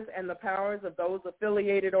powers and the powers of those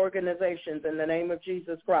affiliated organizations in the name of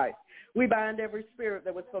Jesus Christ. We bind every spirit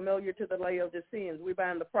that was familiar to the Laodiceans. We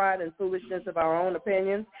bind the pride and foolishness of our own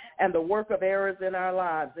opinions and the work of errors in our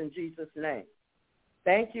lives in Jesus' name.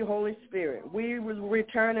 Thank you, Holy Spirit. We will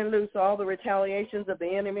return and loose all the retaliations of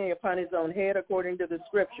the enemy upon his own head according to the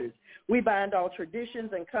scriptures. We bind all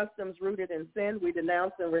traditions and customs rooted in sin. We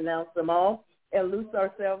denounce and renounce them all and loose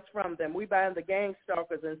ourselves from them. We bind the gang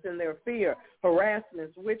stalkers and send their fear,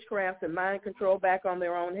 harassment, witchcraft, and mind control back on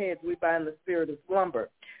their own heads. We bind the spirit of slumber.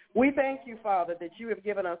 We thank you, Father, that you have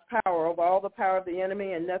given us power over all the power of the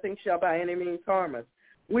enemy, and nothing shall by any means harm us.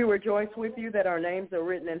 We rejoice with you that our names are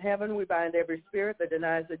written in heaven. We bind every spirit that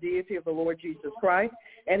denies the deity of the Lord Jesus Christ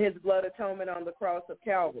and his blood atonement on the cross of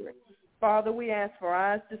Calvary. Father, we ask for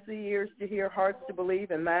eyes to see, ears to hear, hearts to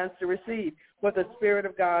believe, and minds to receive what the Spirit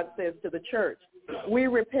of God says to the church. We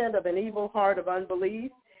repent of an evil heart of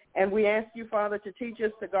unbelief, and we ask you, Father, to teach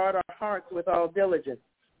us to guard our hearts with all diligence.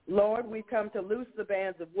 Lord, we come to loose the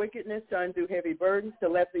bands of wickedness, to undo heavy burdens, to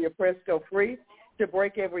let the oppressed go free, to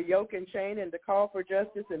break every yoke and chain, and to call for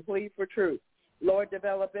justice and plead for truth. Lord,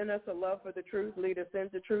 develop in us a love for the truth. Lead us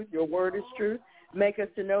into truth. Your word is truth. Make us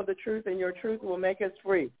to know the truth, and your truth will make us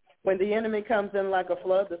free. When the enemy comes in like a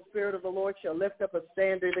flood, the Spirit of the Lord shall lift up a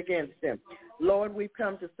standard against him. Lord, we've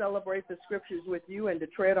come to celebrate the scriptures with you and to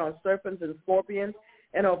tread on serpents and scorpions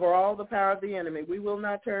and over all the power of the enemy. We will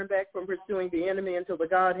not turn back from pursuing the enemy until the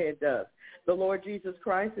Godhead does. The Lord Jesus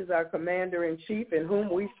Christ is our commander-in-chief in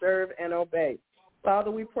whom we serve and obey.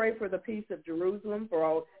 Father, we pray for the peace of Jerusalem, for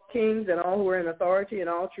all kings and all who are in authority and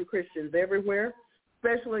all true Christians everywhere,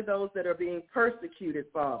 especially those that are being persecuted,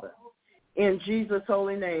 Father, in Jesus'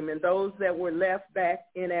 holy name, and those that were left back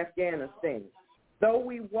in Afghanistan. Though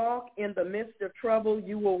we walk in the midst of trouble,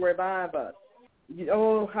 you will revive us.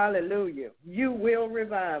 Oh, hallelujah. You will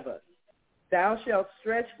revive us. Thou shalt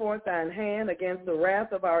stretch forth thine hand against the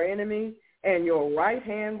wrath of our enemies, and your right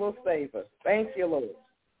hand will save us. Thank you, Lord.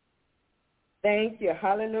 Thank you.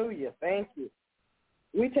 Hallelujah. Thank you.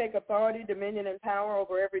 We take authority, dominion, and power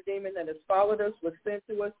over every demon that has followed us, was sent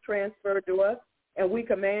to us, transferred to us, and we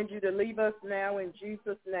command you to leave us now in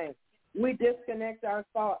Jesus' name. We disconnect our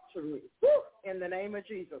thoughts from you in the name of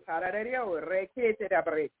Jesus.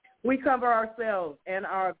 We cover ourselves and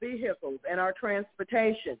our vehicles and our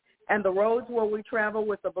transportation and the roads where we travel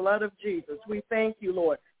with the blood of Jesus. We thank you,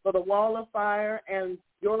 Lord, for the wall of fire and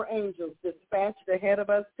your angels dispatched ahead of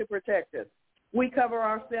us to protect us. We cover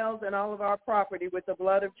ourselves and all of our property with the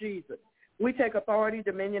blood of Jesus. We take authority,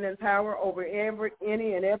 dominion, and power over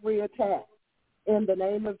any and every attack in the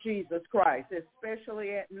name of Jesus Christ,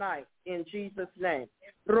 especially at night, in Jesus' name.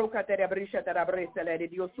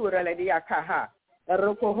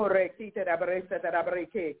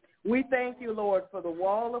 We thank you, Lord, for the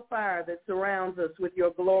wall of fire that surrounds us with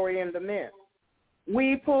your glory in the midst.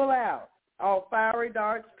 We pull out all fiery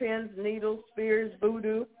darts, pins, needles, spears,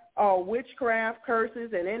 voodoo, all witchcraft,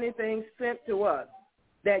 curses, and anything sent to us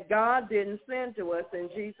that God didn't send to us in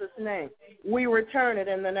Jesus' name. We return it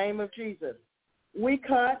in the name of Jesus. We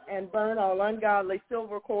cut and burn all ungodly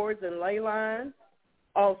silver cords and ley lines,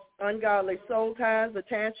 all ungodly soul ties,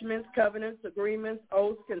 attachments, covenants, agreements,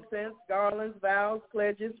 oaths, consents, garlands, vows,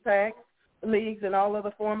 pledges, pacts, leagues, and all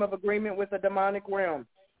other form of agreement with the demonic realm.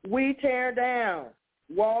 We tear down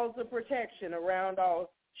walls of protection around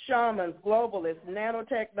all shamans, globalists,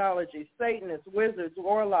 nanotechnology, Satanists, wizards,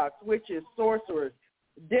 warlocks, witches, sorcerers,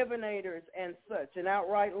 divinators, and such, and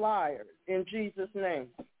outright liars, in Jesus' name.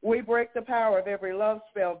 We break the power of every love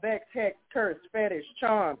spell, vex, hex, curse, fetish,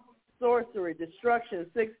 charm, sorcery, destruction,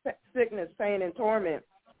 sickness, pain, and torment,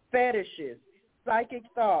 fetishes, psychic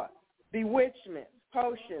thoughts, bewitchments,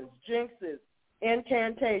 potions, jinxes,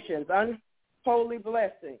 incantations, unholy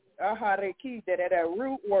blessings,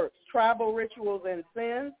 root works, tribal rituals and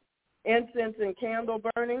sins, incense and candle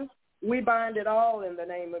burnings. We bind it all in the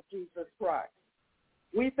name of Jesus Christ.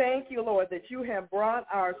 We thank you, Lord, that you have brought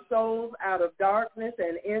our souls out of darkness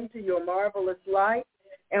and into your marvelous light.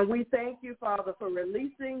 And we thank you, Father, for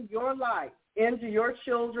releasing your light into your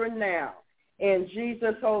children now. In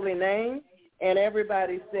Jesus' holy name. And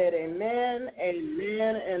everybody said amen,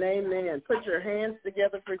 amen, and amen. Put your hands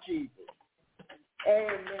together for Jesus.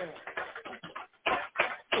 Amen.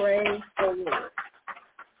 Praise the Lord.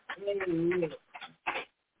 Amen.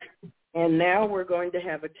 And now we're going to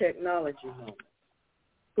have a technology moment.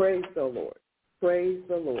 Praise the Lord. Praise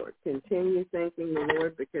the Lord. Continue thanking the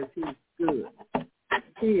Lord because he's good.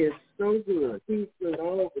 He is so good. He's good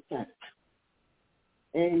all the time.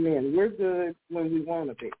 Amen. We're good when we want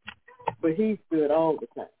to be, but he's good all the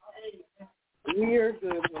time. We are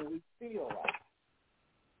good when we feel like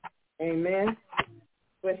it. Amen.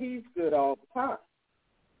 But he's good all the time.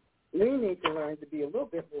 We need to learn to be a little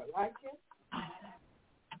bit more like him.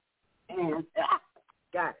 And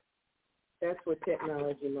got it. That's what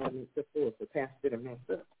technology moments are for Pastor to mess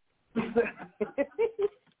up.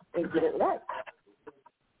 And get it right.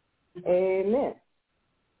 Amen.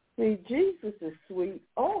 See, Jesus is sweet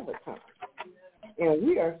all the time. And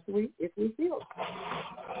we are sweet if we feel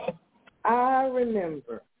it. I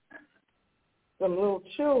remember some little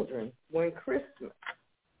children when Christmas,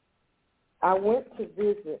 I went to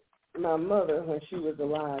visit my mother when she was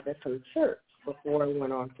alive at her church before I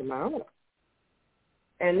went on to my own.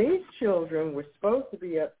 And these children were supposed to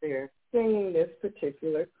be up there singing this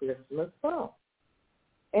particular Christmas song.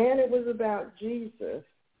 And it was about Jesus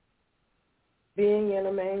being in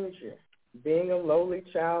a manger, being a lowly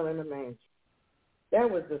child in a manger. That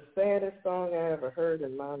was the saddest song I ever heard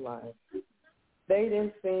in my life. They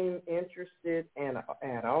didn't seem interested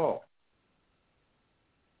at all.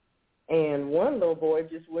 And one little boy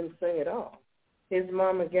just wouldn't sing at all. His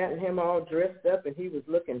mama got him all dressed up, and he was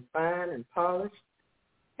looking fine and polished.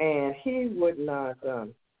 And he would not,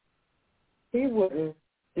 he wouldn't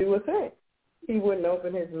do a thing. He wouldn't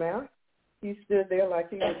open his mouth. He stood there like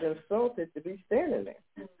he was insulted to be standing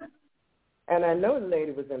there. And I know the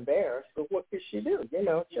lady was embarrassed, but what could she do? You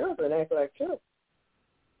know, children act like children.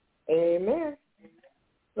 Amen.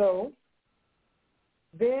 So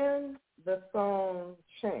then the song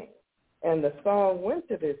changed. And the song went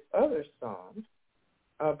to this other song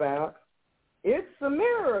about, it's a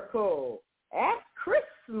miracle at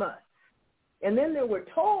Christmas. And then there were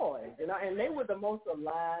toys, and they were the most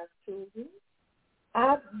alive children.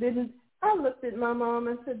 I looked at my mom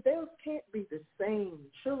and said, those can't be the same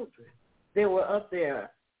children. They were up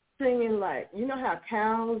there singing like, you know how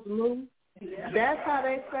cows move? That's how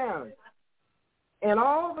they sounded. And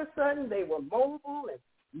all of a sudden they were mobile and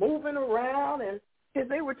moving around, and because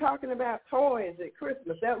they were talking about toys at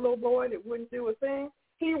Christmas. That little boy that wouldn't do a thing,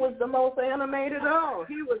 he was the most animated of all.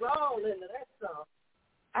 He was all into that song.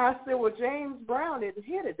 I said, well, James Brown isn't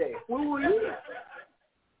here today. Where were you?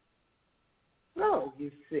 No,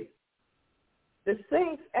 you see. The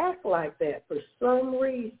saints act like that for some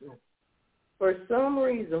reason. For some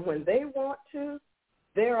reason, when they want to,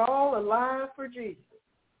 they're all alive for Jesus,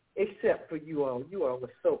 except for you all. You all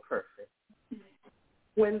were so perfect.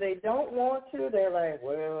 When they don't want to, they're like,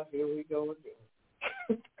 well, here we go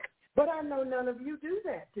again. But I know none of you do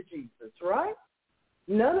that to Jesus, right?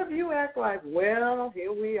 None of you act like, well,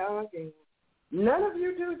 here we are again. None of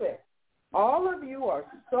you do that. All of you are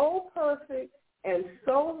so perfect and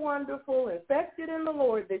so wonderful, infected in the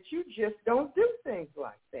Lord, that you just don't do things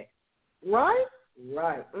like that. Right?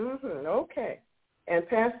 Right. Okay. And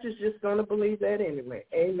Pastor's just going to believe that anyway.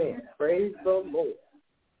 Amen. Praise the Lord.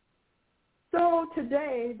 So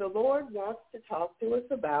today, the Lord wants to talk to us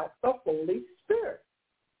about the Holy Spirit.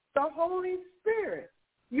 The Holy Spirit,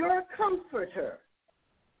 your comforter.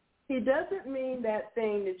 He doesn't mean that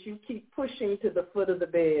thing that you keep pushing to the foot of the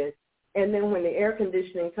bed, and then when the air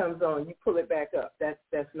conditioning comes on, you pull it back up.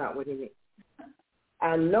 That's not what he means.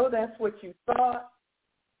 I know that's what you thought,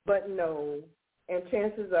 but no. And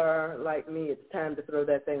chances are, like me, it's time to throw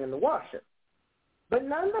that thing in the washer. But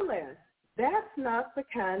nonetheless, that's not the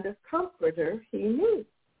kind of comforter he needs.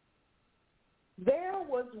 There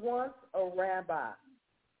was once a rabbi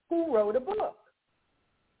who wrote a book.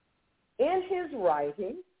 In his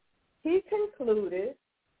writing, he concluded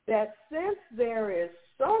that since there is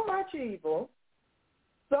so much evil,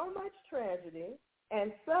 so much tragedy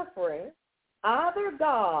and suffering, either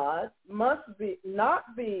God must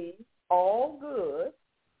not be all good,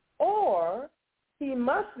 or he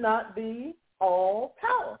must not be all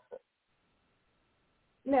powerful.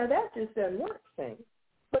 Now, that just doesn't work, saints,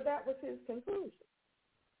 but that was his conclusion.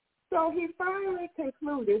 So he finally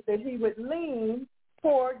concluded that he would lean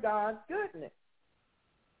toward God's goodness.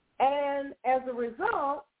 And as a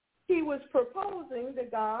result, he was proposing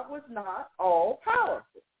that God was not all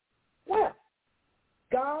powerful. Well,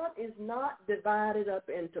 God is not divided up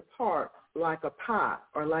into parts like a pie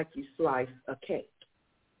or like you slice a cake.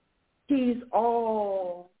 He's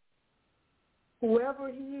all, whoever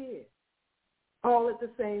he is, all at the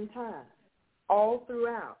same time, all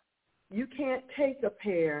throughout. You can't take a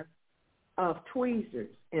pair of tweezers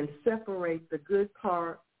and separate the good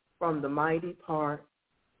part from the mighty part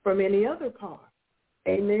from any other part.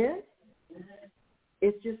 Amen?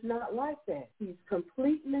 It's just not like that. He's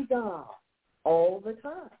completely God all the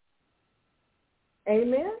time.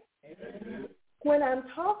 Amen? Amen? When I'm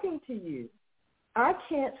talking to you, I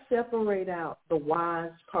can't separate out the wise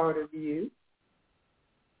part of you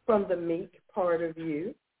from the meek part of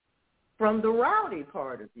you, from the rowdy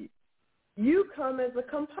part of you. You come as a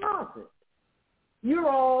composite. You're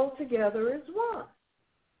all together as one.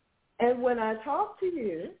 And when I talk to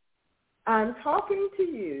you, I'm talking to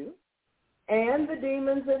you and the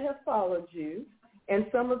demons that have followed you and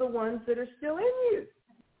some of the ones that are still in you.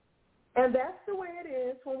 And that's the way it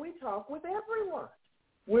is when we talk with everyone.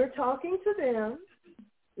 We're talking to them.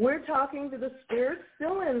 We're talking to the spirits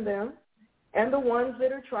still in them and the ones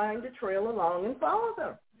that are trying to trail along and follow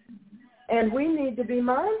them. And we need to be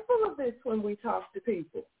mindful of this when we talk to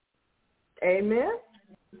people. Amen?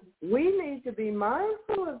 We need to be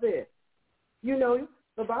mindful of this. You know,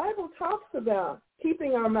 the Bible talks about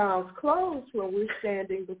keeping our mouths closed when we're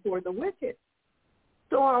standing before the wicked.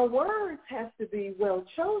 So our words have to be well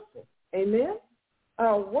chosen. Amen?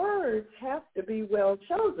 Our words have to be well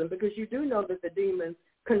chosen because you do know that the demons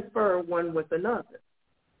confer one with another.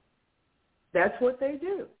 That's what they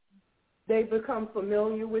do. They become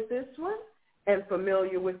familiar with this one and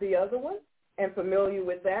familiar with the other one and familiar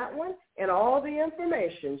with that one, and all the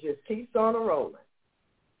information just keeps on rolling.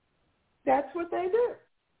 That's what they do.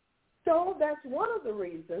 So that's one of the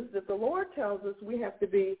reasons that the Lord tells us we have to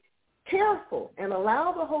be careful and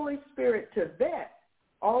allow the Holy Spirit to vet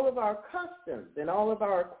all of our customs and all of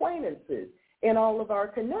our acquaintances and all of our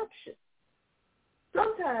connections.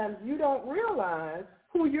 Sometimes you don't realize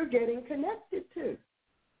who you're getting connected to.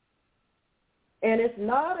 And it's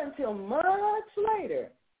not until much later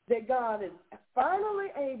that God is finally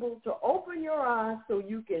able to open your eyes so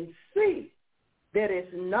you can see that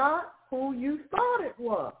it's not who you thought it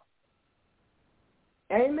was.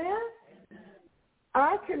 Amen?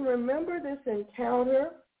 I can remember this encounter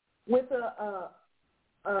with well,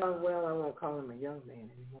 I won't call him a young man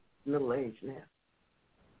anymore, middle age now.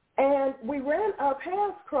 And our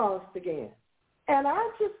paths crossed again. And I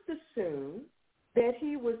just assumed that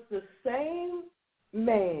he was the same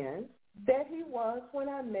man that he was when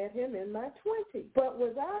I met him in my 20s. But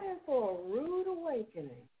was I in for a rude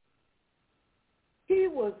awakening? He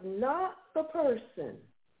was not the person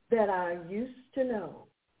that I used to know.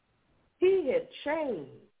 He had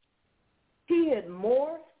changed. He had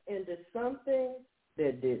morphed into something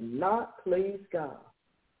that did not please God.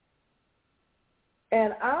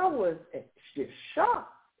 And I was just shocked.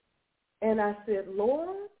 And I said,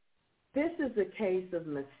 Lord, this is a case of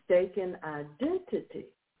mistaken identity.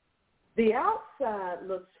 The outside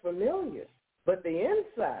looks familiar, but the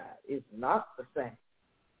inside is not the same.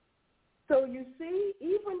 So you see,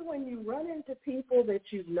 even when you run into people that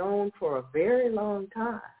you've known for a very long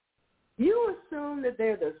time, you assume that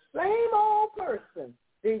they're the same old person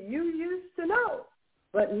that you used to know,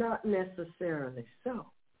 but not necessarily so.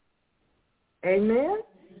 Amen?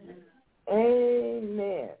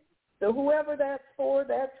 Amen. So whoever that's for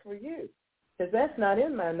you, because that's not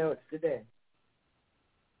in my notes today.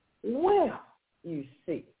 Well, you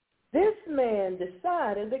see, this man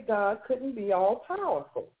decided that God couldn't be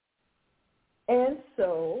all-powerful, and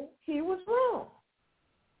so he was wrong.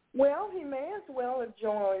 Well, he may as well have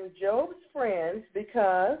joined Job's friends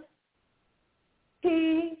because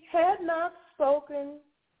he had not spoken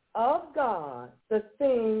of God the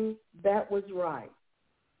thing that was right,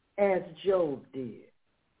 as Job did.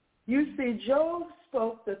 You see, Job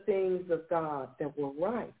spoke the things of God that were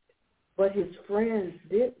right, but his friends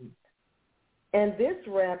didn't. And this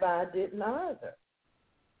rabbi didn't either.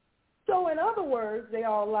 So in other words, they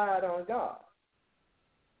all lied on God.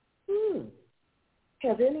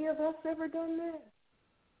 Have any of us ever done that?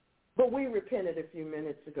 But we repented a few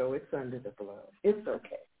minutes ago. It's under the blood. It's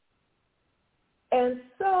okay. And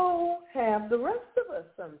so have the rest of us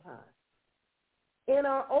sometimes. In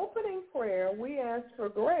our opening prayer, we ask for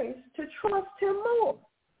grace to trust him more.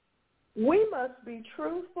 We must be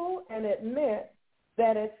truthful and admit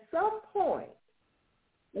that at some point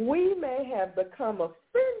we may have become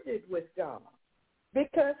offended with God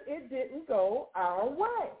because it didn't go our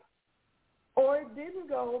way, or it didn't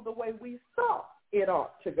go the way we thought it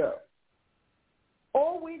ought to go,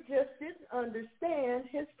 or we just didn't understand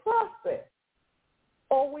his process,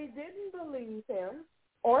 or we didn't believe him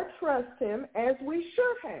or trust him as we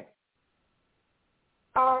should have.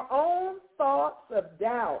 Our own thoughts of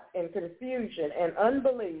doubt and confusion and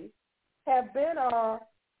unbelief have been our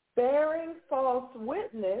bearing false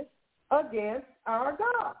witness against our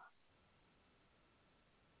God.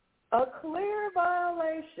 A clear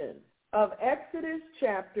violation of Exodus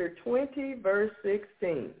chapter 20, verse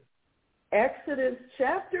 16. Exodus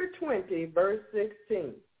chapter 20, verse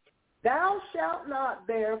 16. Thou shalt not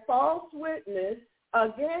bear false witness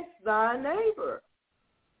against thy neighbor.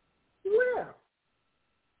 Well,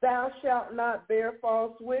 thou shalt not bear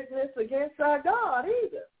false witness against thy God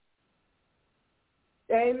either.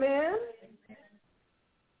 Amen?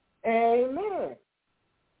 Amen.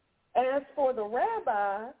 As for the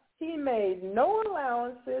rabbi, he made no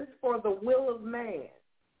allowances for the will of man,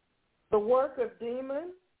 the work of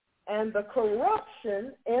demons, and the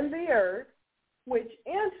corruption in the earth, which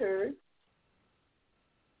entered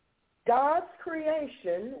God's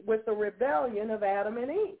creation with the rebellion of Adam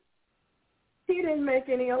and Eve. He didn't make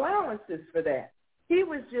any allowances for that. He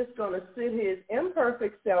was just going to sit his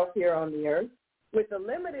imperfect self here on the earth with the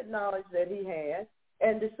limited knowledge that he had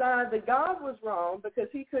and decide that God was wrong because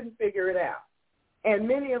he couldn't figure it out. And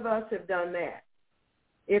many of us have done that.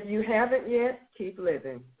 If you haven't yet, keep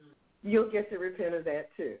living. You'll get to repent of that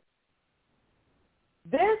too.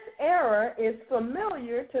 This error is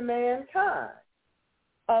familiar to mankind.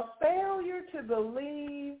 A failure to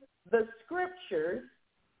believe the scriptures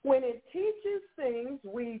when it teaches things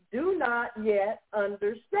we do not yet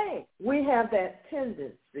understand. We have that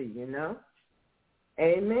tendency, you know.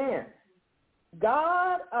 Amen.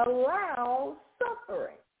 God allows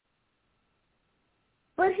suffering.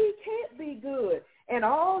 But he can't be good. And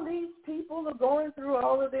all these people are going through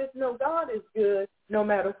all of this. No, God is good no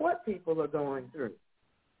matter what people are going through.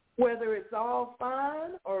 Whether it's all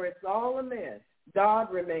fine or it's all a mess,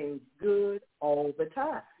 God remains good all the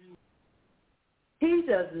time. He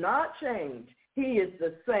does not change. He is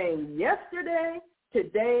the same yesterday,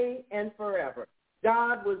 today, and forever.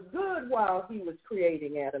 God was good while he was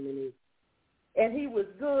creating Adam and Eve. And he was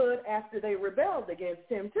good after they rebelled against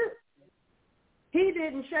him too. He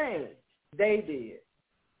didn't change. They did.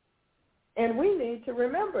 And we need to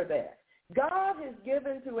remember that. God has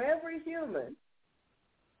given to every human,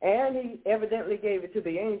 and he evidently gave it to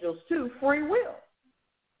the angels too, free will.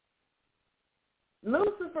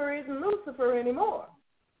 Lucifer isn't Lucifer anymore.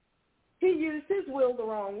 He used his will the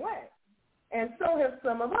wrong way, and so have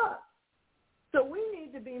some of us. So we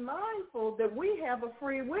need to be mindful that we have a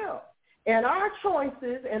free will, and our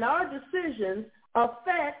choices and our decisions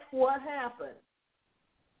affect what happens.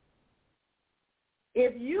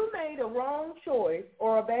 If you made a wrong choice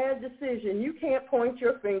or a bad decision, you can't point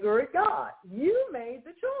your finger at God. You made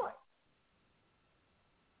the choice.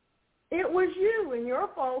 It was you and your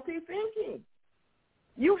faulty thinking.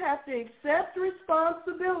 You have to accept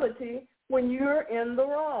responsibility when you're in the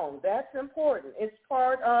wrong. That's important. It's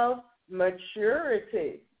part of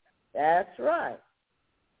maturity. That's right.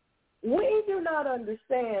 We do not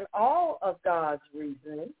understand all of God's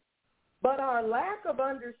reasoning, but our lack of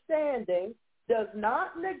understanding does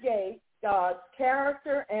not negate God's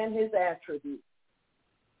character and his attributes.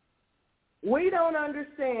 We don't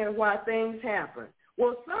understand why things happen.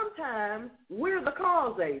 Well, sometimes we're the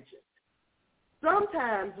cause agent.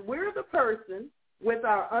 Sometimes we're the person with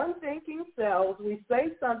our unthinking selves. We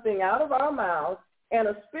say something out of our mouths, and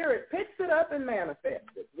a spirit picks it up and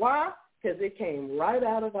manifests it. Why? Because it came right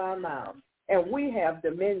out of our mouths, and we have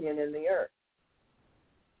dominion in the earth.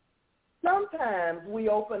 Sometimes we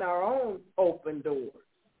open our own open doors.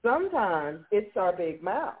 Sometimes it's our big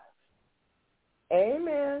mouth.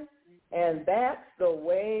 Amen. And that's the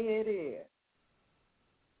way it is.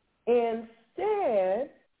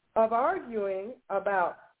 Instead of arguing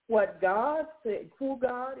about what God said, who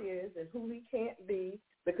God is and who he can't be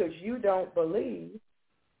because you don't believe,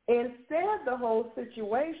 instead the whole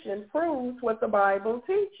situation proves what the Bible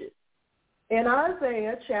teaches. In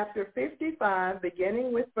Isaiah chapter 55,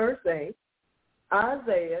 beginning with verse 8,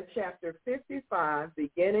 Isaiah chapter 55,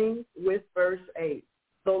 beginning with verse 8,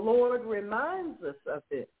 the Lord reminds us of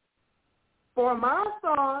this. For my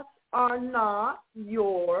thoughts are not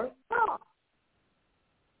your thoughts.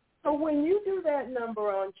 So when you do that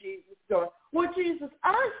number on Jesus' story, well, Jesus,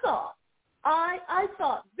 I thought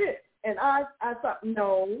this, and I thought,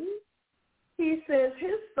 no. He says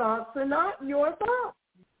his thoughts are not your thoughts.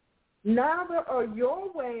 Neither are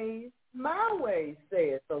your ways my ways,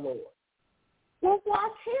 saith the Lord. Well, why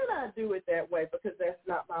can't I do it that way? Because that's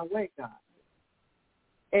not my way, God.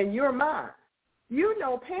 And you're mine. You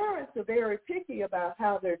know, parents are very picky about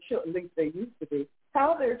how their children, at least they used to be,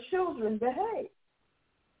 how their children behave.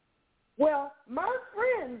 Well, my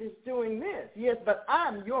friend is doing this. Yes, but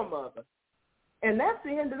I'm your mother. And that's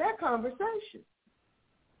the end of that conversation.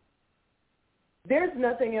 There's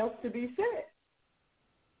nothing else to be said.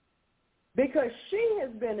 Because she has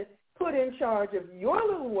been put in charge of your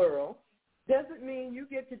little world doesn't mean you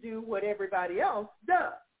get to do what everybody else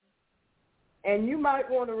does. And you might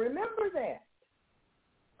want to remember that.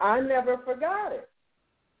 I never forgot it,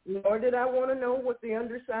 nor did I want to know what the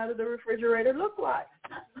underside of the refrigerator looked like.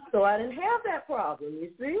 So I didn't have that problem, you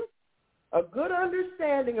see. A good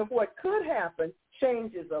understanding of what could happen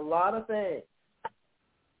changes a lot of things.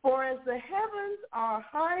 For as the heavens are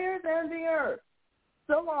higher than the earth,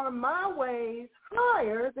 so are my ways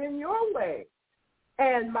higher than your ways,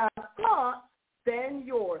 and my thoughts than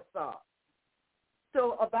your thoughts.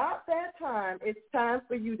 So about that time, it's time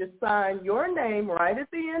for you to sign your name right at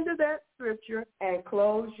the end of that scripture and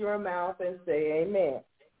close your mouth and say amen.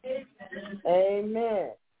 Amen. Amen.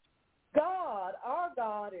 God, our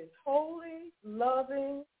God, is holy,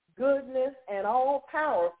 loving, goodness, and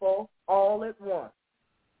all-powerful all at once.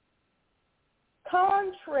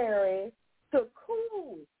 Contrary to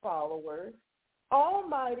cool followers,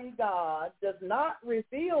 Almighty God does not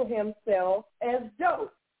reveal himself as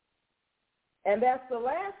dope. And that's the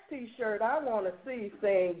last T-shirt I want to see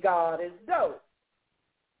saying God is dope.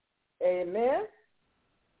 Amen?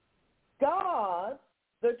 God,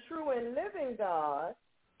 the true and living God,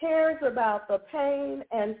 cares about the pain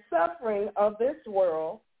and suffering of this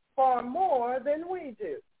world far more than we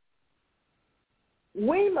do.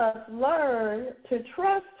 We must learn to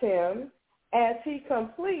trust him as he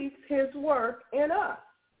completes his work in us.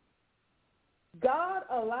 God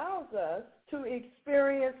allows us to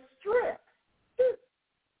experience stress.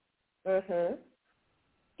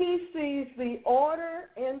 He sees the order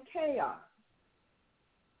in chaos.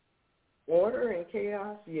 Order in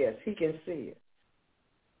chaos? Yes, he can see it.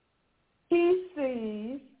 He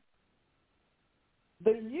sees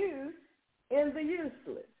the use in the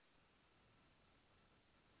useless.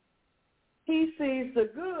 He sees the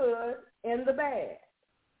good in the bad,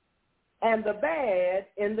 and the bad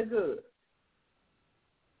in the good.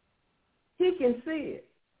 He can see it.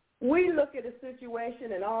 We look at a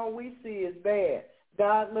situation and all we see is bad.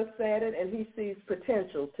 God looks at it and he sees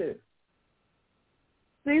potential too.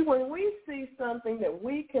 See, when we see something that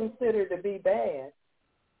we consider to be bad,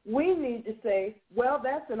 we need to say, well,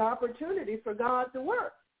 that's an opportunity for God to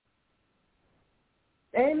work.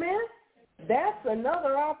 Amen? That's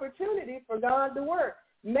another opportunity for God to work.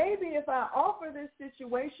 Maybe if I offer this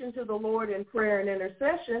situation to the Lord in prayer and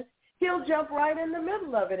intercession, he'll jump right in the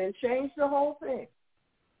middle of it and change the whole thing.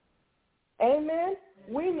 Amen?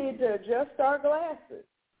 We need to adjust our glasses.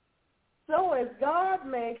 So as God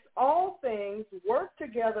makes all things work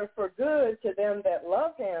together for good to them that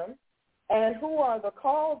love him and who are the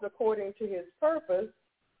called according to his purpose,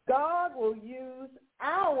 God will use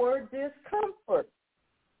our discomfort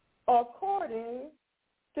according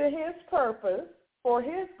to his purpose for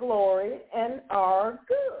his glory and our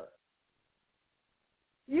good.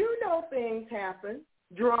 You know things happen.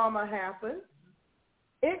 Drama happens.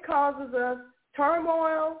 It causes us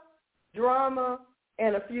turmoil, drama,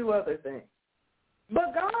 and a few other things.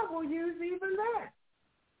 But God will use even that.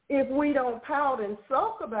 If we don't pout and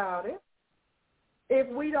sulk about it, if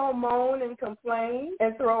we don't moan and complain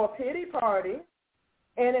and throw a pity party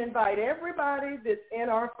and invite everybody that's in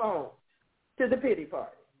our phone to the pity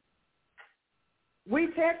party. We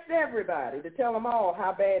text everybody to tell them all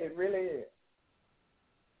how bad it really is.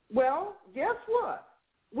 Well, guess what?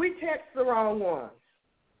 We text the wrong ones.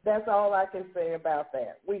 That's all I can say about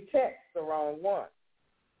that. We text the wrong ones.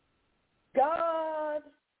 God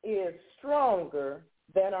is stronger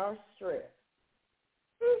than our stress.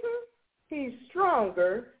 He's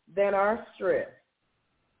stronger than our stress.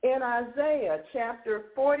 In Isaiah chapter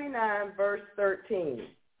 49, verse 13,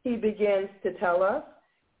 he begins to tell us,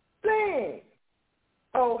 "Sing,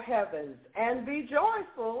 O heavens, and be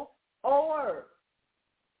joyful, O earth."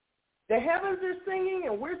 The heavens are singing,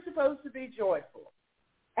 and we're supposed to be joyful.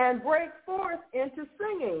 "And break forth into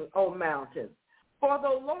singing, O mountains. For the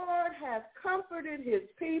Lord has comforted his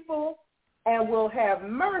people and will have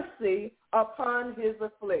mercy upon his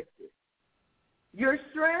afflicted." You're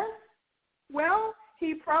stressed? Well,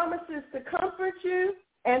 he promises to comfort you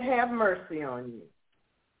and have mercy on you.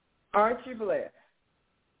 Aren't you blessed?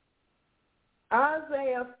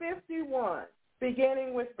 Isaiah 51,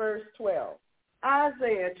 beginning with verse 12.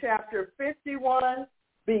 Isaiah chapter 51,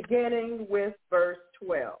 beginning with verse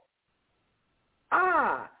 12.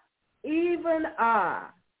 "I, even I,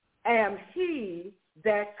 am he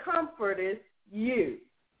that comforteth you."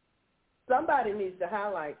 Somebody needs to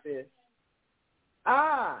highlight this.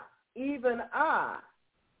 "I, even I,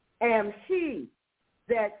 am he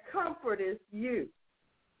that comforteth you.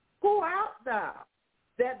 Who art thou,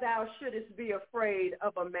 that thou shouldest be afraid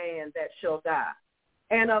of a man that shall die,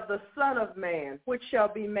 and of the Son of Man, which shall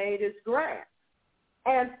be made as grass?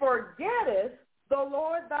 And forgettest the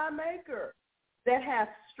Lord thy Maker, that hath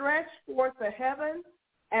stretched forth the heavens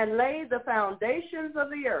and laid the foundations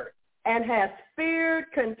of the earth, and hath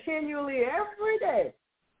feared continually every day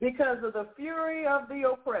because of the fury of the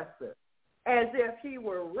oppressor, as if he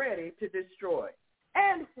were ready to destroy.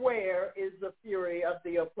 And where is the fury of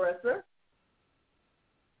the oppressor?"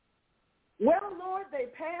 Well, Lord, they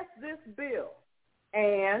passed this bill,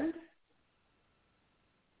 and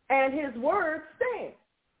his word stands.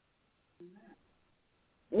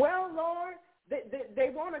 Well, Lord, they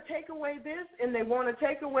want to take away this, and they want to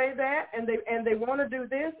take away that, and they want to do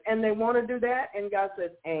this, and they want to do that, and God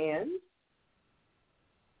says, and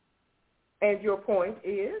your point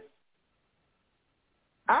is,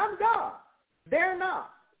 I'm God. They're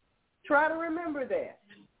not. Try to remember that.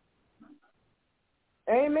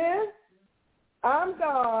 Amen? I'm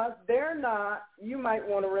God. They're not. You might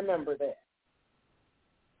want to remember that.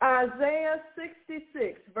 Isaiah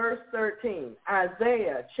 66, verse 13.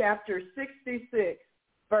 Isaiah chapter 66,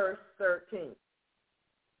 verse 13.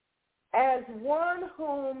 "As one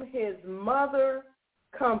whom his mother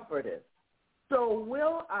comforteth, so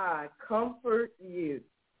will I comfort you.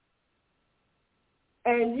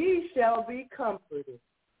 And ye shall be comforted.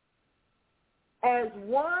 As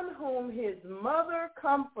one whom his mother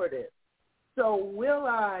comforteth, so will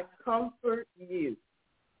I comfort you."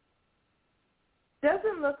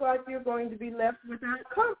 Doesn't look like you're going to be left without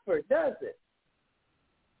comfort, does it?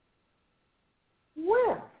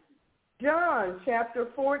 Well, John chapter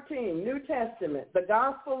 14, New Testament, the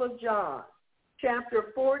Gospel of John,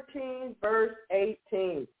 chapter 14, verse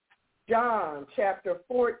 18. John chapter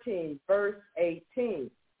 14, verse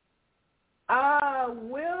 18. "I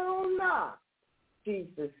will not,"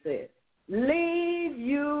 Jesus said, "leave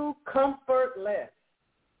you comfortless.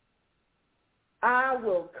 I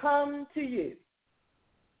will come to you."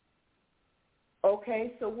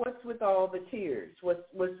 Okay, so what's with all the tears? What's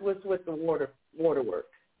with the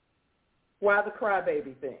waterworks? Why the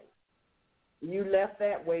crybaby thing? You left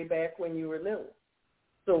that way back when you were little.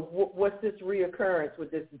 So what's this reoccurrence with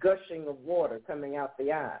this gushing of water coming out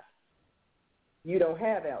the eyes? You don't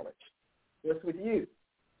have allergy. What's with you?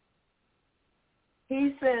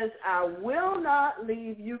 He says, I will not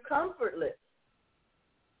leave you comfortless.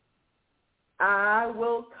 I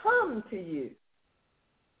will come to you.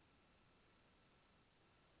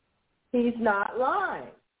 He's not lying.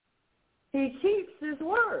 He keeps his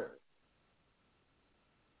word.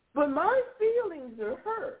 But my feelings are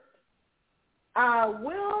hurt. I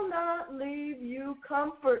will not leave you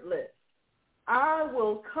comfortless. I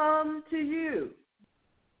will come to you.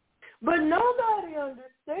 But nobody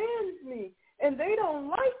understands me, and they don't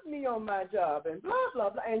like me on my job, and blah, blah,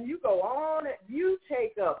 blah. And you go on, and you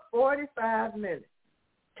take up 45 minutes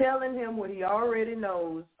telling him what he already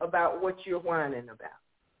knows about what you're whining about.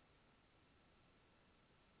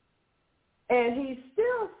 And he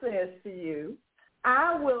still says to you,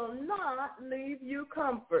 I will not leave you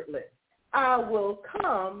comfortless. I will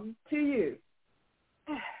come to you.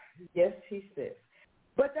 Yes, he says.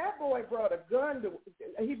 But that boy brought a gun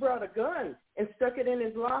and stuck it in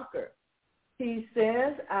his locker. He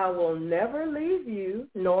says, I will never leave you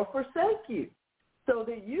nor forsake you, so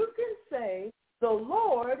that you can say, the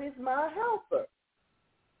Lord is my helper.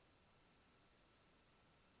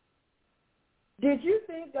 Did you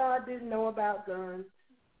think God didn't know about guns?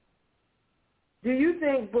 Do you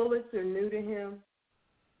think bullets are new to him?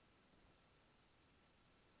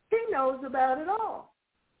 He knows about it all.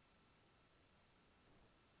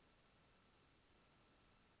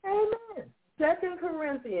 Amen. 2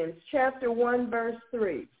 Corinthians chapter 1, verse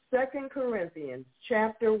 3. 2 Corinthians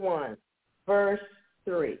chapter 1, verse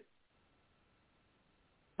 3.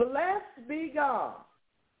 Blessed be God,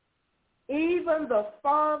 even the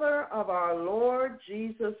Father of our Lord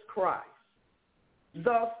Jesus Christ,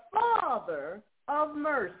 the Father of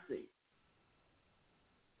mercy.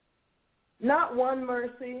 Not one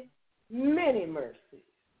mercy, many mercies.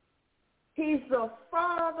 He's the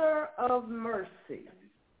Father of mercy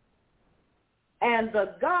and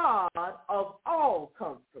the God of all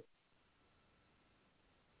comfort.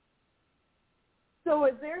 So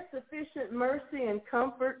is there sufficient mercy and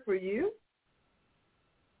comfort for you?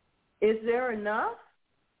 Is there enough?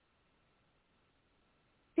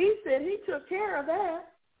 He said he took care of that.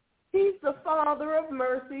 He's the Father of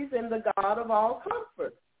mercies and the God of all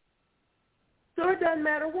comfort. So it doesn't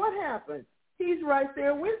matter what happens. He's right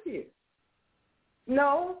there with you.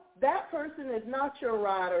 No, that person is not your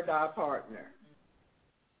ride or die partner.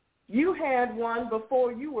 You had one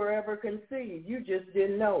before you were ever conceived. You just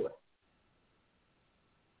didn't know it.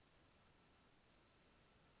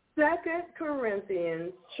 2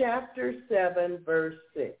 Corinthians chapter 7, verse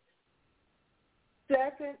 6. 2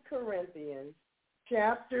 Corinthians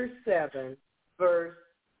chapter 7, verse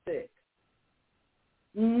 6.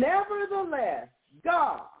 Nevertheless,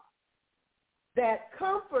 God, that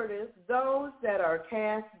comforteth those that are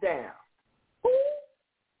cast down. Who?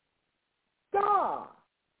 God,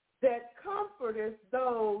 that comforteth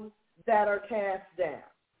those that are cast down.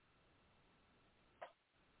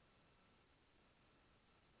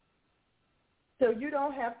 So you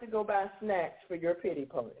don't have to go buy snacks for your pity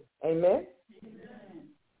party. Amen? Amen.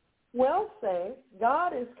 Well, saints,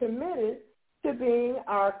 God is committed to being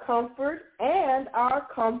our comfort and our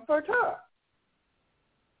comforter.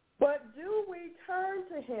 But do we turn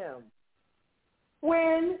to him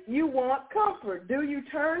when you want comfort? Do you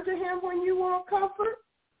turn to him when you want comfort?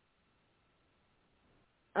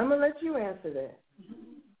 I'm going to let you answer that.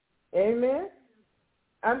 Amen?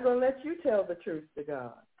 I'm going to let you tell the truth to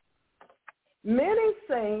God. Many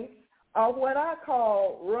saints are what I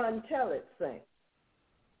call run-tell-it saints.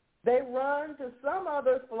 They run to some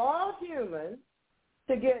other flawed human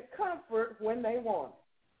to get comfort when they want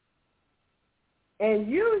it. And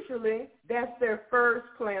usually that's their first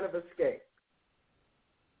plan of escape.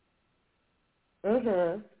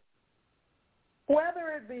 Whether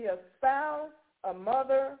it be a spouse, a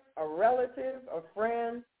mother, a relative, a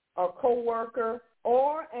friend, a coworker,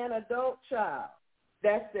 or an adult child,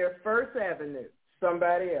 that's their first avenue,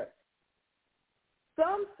 somebody else.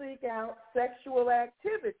 Some seek out sexual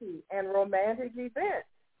activity and romantic events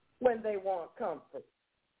when they want comfort.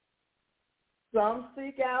 Some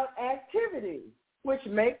seek out activities which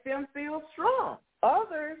make them feel strong.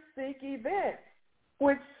 Others seek events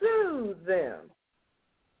which soothe them.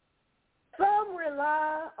 Some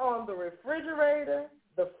rely on the refrigerator,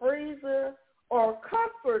 the freezer, or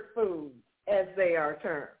comfort foods, as they are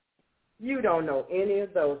termed. You don't know any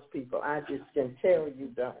of those people. I just can tell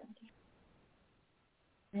you don't.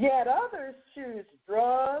 Yet others choose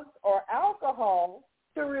drugs or alcohol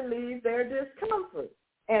to relieve their discomfort.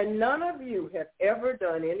 And none of you have ever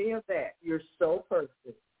done any of that. You're so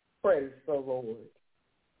perfect. Praise the Lord.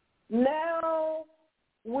 Now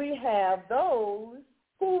we have those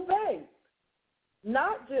who vape,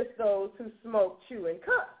 not just those who smoke, chew,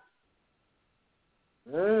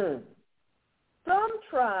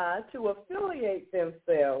 affiliate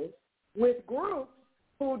themselves with groups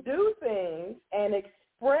who do things and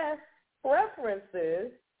express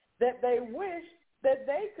preferences that they wish that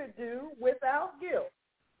they could do without guilt.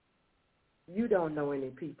 You don't know any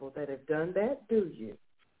people that have done that, do you?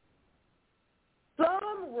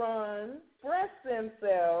 Some express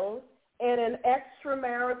themselves in an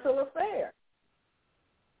extramarital affair,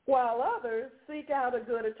 while others seek out a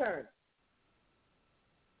good attorney.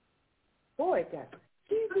 Boy, guys,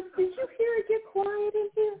 Jesus, did you hear it get quiet in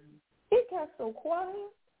here? It got so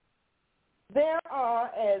quiet. There are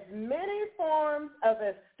as many forms of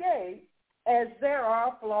escape as there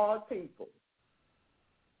are flawed people.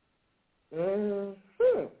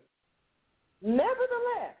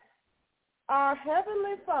 Nevertheless, our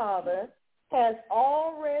Heavenly Father has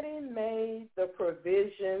already made the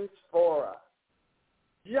provisions for us.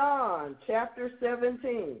 John chapter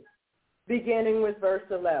 17, beginning with verse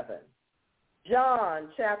 11. John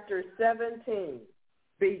chapter 17,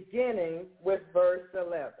 beginning with verse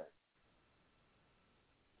 11.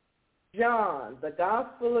 John, the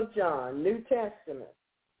Gospel of John, New Testament,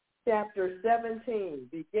 chapter 17,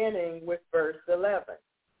 beginning with verse 11.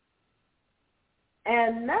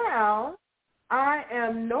 And now I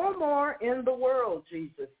am no more in the world,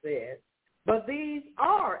 Jesus said, but these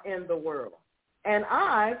are in the world, and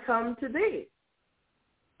I come to thee.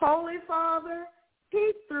 Holy Father,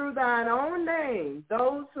 keep through thine own name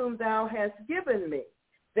those whom thou hast given me,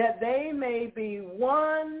 that they may be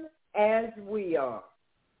one as we are.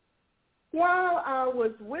 While I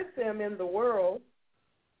was with them in the world,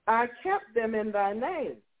 I kept them in thy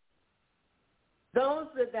name. Those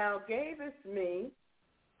that thou gavest me,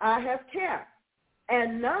 I have kept,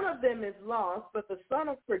 and none of them is lost but the son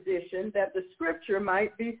of perdition, that the scripture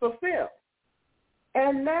might be fulfilled.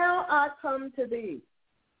 And now I come to thee,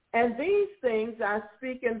 and these things I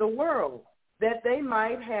speak in the world, that they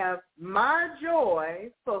might have my joy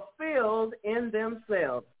fulfilled in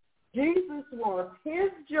themselves. Jesus wants his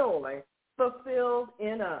joy fulfilled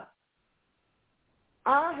in us.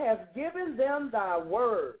 I have given them thy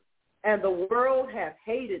word, and the world hath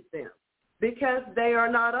hated them, because they are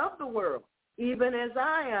not of the world, even as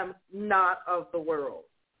I am not of the world.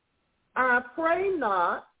 I pray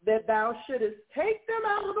not that thou shouldest take them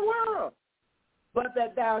out of the world, but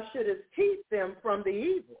that thou shouldest keep them from the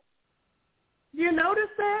evil. You notice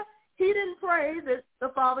that? He didn't pray that the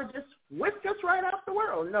Father just whisked us right out the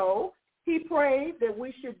world. No, he prayed that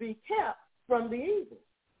we should be kept from the evil.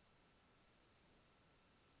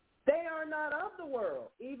 They are not of the world,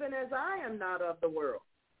 even as I am not of the world.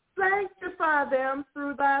 Sanctify them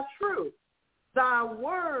through thy truth. Thy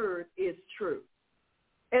word is truth.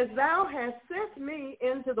 As thou hast sent me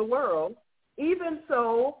into the world, even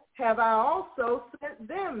so have I also sent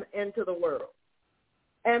them into the world.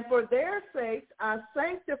 And for their sakes I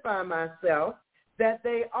sanctify myself, that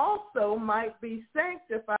they also might be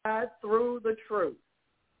sanctified through the truth.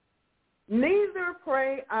 Neither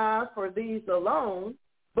pray I for these alone,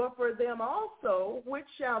 but for them also which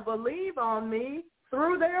shall believe on me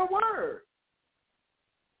through their word,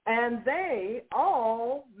 and they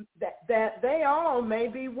all, that they all may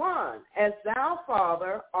be one, as thou,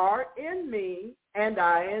 Father, art in me, and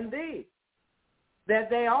I in thee, that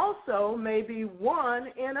they also may be one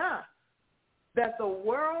in us, that the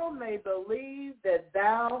world may believe that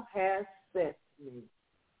thou hast sent me.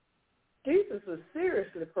 Jesus was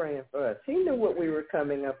seriously praying for us. He knew what we were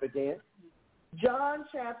coming up against. John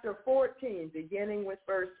chapter 14, beginning with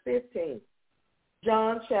verse 15.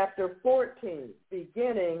 John chapter 14,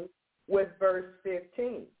 beginning with verse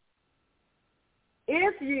 15.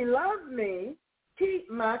 If ye love me, keep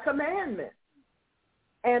my commandments,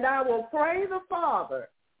 and I will pray the Father,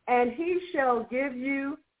 and he shall give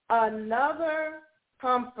you another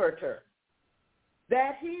comforter,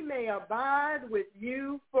 that he may abide with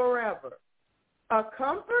you forever. A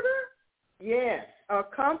comforter? Yes, a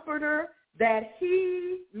comforter, that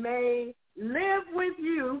he may live with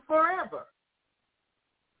you forever.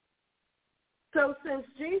 So since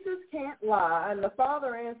Jesus can't lie and the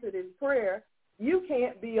Father answered his prayer, you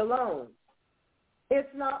can't be alone. It's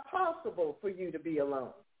not possible for you to be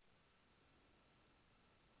alone.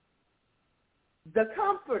 The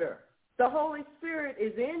Comforter, the Holy Spirit,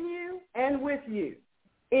 is in you and with you.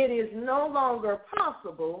 It is no longer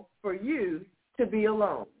possible for you to be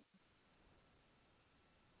alone.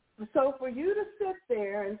 So for you to sit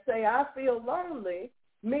there and say, I feel lonely,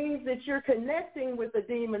 means that you're connecting with the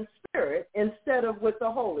demon spirit instead of with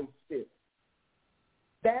the Holy Spirit.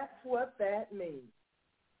 That's what that means.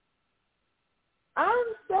 I'm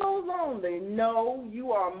so lonely. No,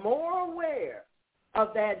 you are more aware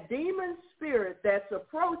of that demon spirit that's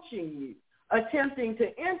approaching you, attempting to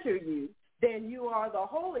enter you, are the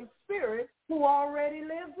Holy Spirit who already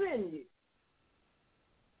lives in you.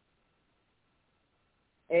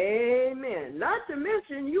 Amen. Not to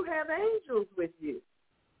mention you have angels with you.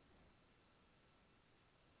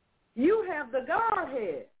 You have the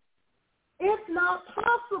Godhead. It's not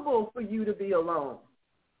possible for you to be alone.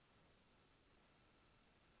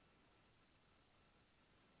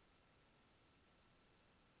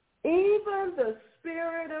 Even the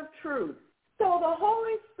Spirit of truth. So the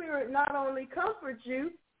Holy Spirit not only comforts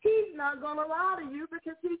you, he's not going to lie to you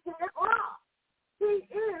because he can't lie. He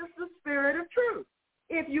is the Spirit of truth.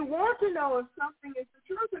 If you want to know if something is the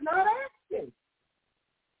truth or not, ask him.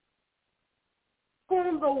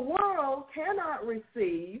 Whom the world cannot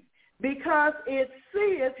receive, because it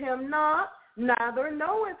seeth him not, neither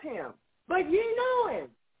knoweth him. But ye know him,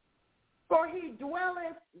 for he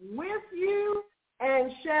dwelleth with you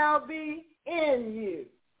and shall be in you.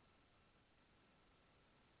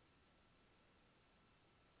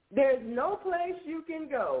 There's no place you can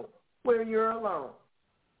go where you're alone.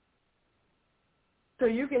 So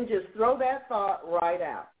you can just throw that thought right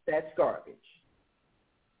out. That's garbage.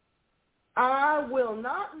 I will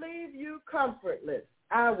not leave you comfortless.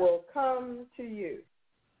 I will come to you.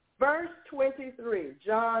 Verse 23,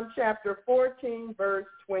 John chapter 14, verse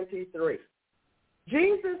 23.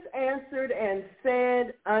 Jesus answered and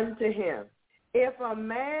said unto him, if a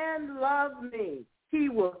man love me, he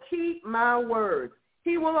will keep my words.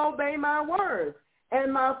 He will obey my words,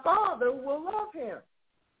 and my Father will love him.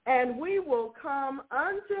 And we will come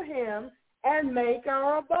unto him and make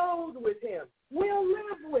our abode with him. We'll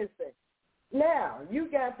live with him. Now, you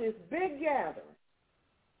got this big gathering.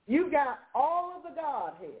 You got all of the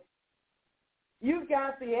Godhead. You've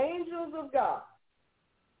got the angels of God.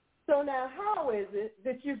 So now how is it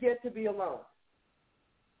that you get to be alone?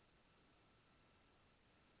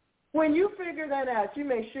 When you figure that out, you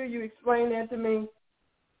make sure you explain that to me,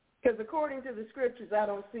 because according to the scriptures, I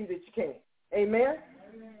don't see that you can. Amen?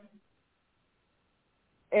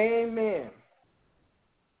 Amen.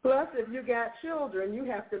 Plus, if you got children, you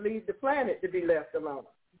have to leave the planet to be left alone.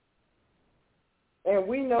 And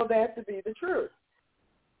we know that to be the truth.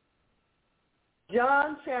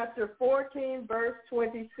 John chapter 14, verse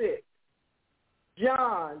 26.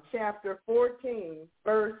 John chapter 14,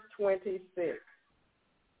 verse 26.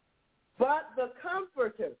 But the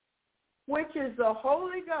Comforter, which is the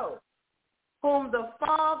Holy Ghost, whom the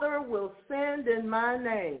Father will send in my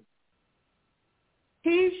name,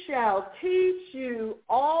 he shall teach you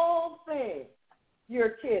all things.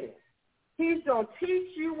 You're kidding. He's going to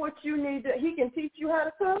teach you what you need to. He can teach you how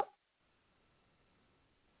to cook.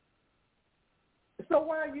 So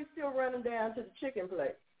why are you still running down to the chicken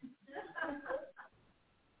place?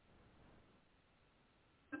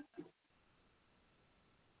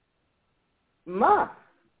 Ma,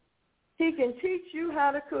 he can teach you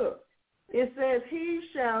how to cook. It says he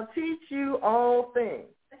shall teach you all things.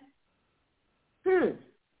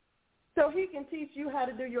 So he can teach you how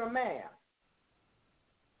to do your math.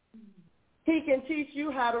 He can teach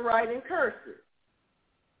you how to write in cursive.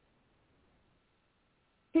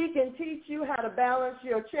 He can teach you how to balance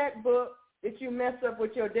your checkbook that you mess up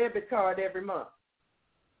with your debit card every month.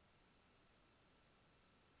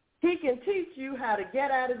 He can teach you how to get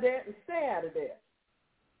out of debt and stay out of debt.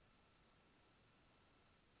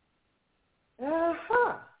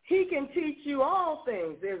 He can teach you all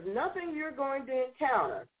things. There's nothing you're going to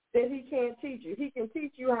encounter that he can't teach you. He can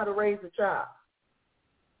teach you how to raise a child.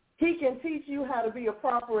 He can teach you how to be a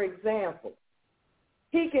proper example.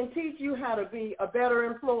 He can teach you how to be a better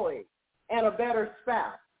employee and a better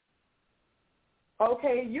spouse.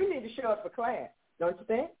 Okay, you need to show up for class, don't you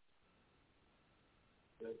think?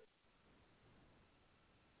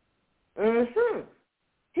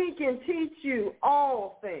 He can teach you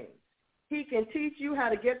all things. He can teach you how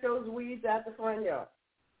to get those weeds out the front yard.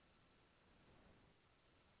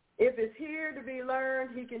 If it's here to be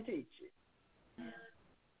learned, he can teach you.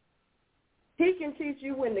 He can teach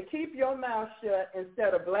you when to keep your mouth shut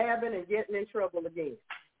instead of blabbing and getting in trouble again.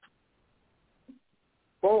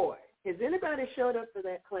 Boy, has anybody showed up for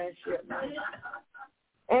that class yet?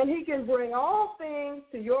 And he can bring all things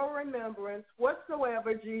to your remembrance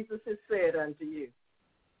whatsoever Jesus has said unto you.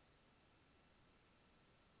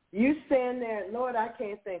 You stand there, Lord, I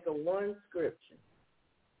can't think of one scripture.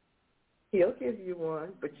 He'll give you one,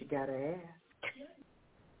 but you got to ask.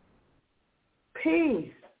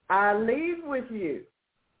 Peace I leave with you.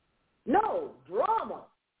 No drama.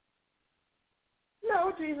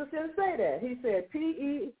 No, Jesus didn't say that. He said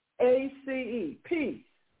P-E-A-C-E, peace.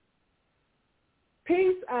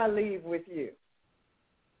 Peace I leave with you.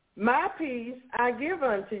 My peace I give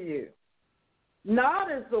unto you.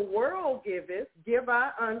 Not as the world giveth, give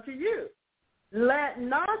I unto you. Let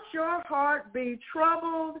not your heart be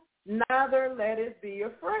troubled, neither let it be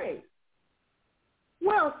afraid.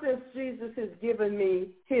 Well, since Jesus has given me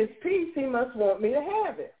his peace, he must want me to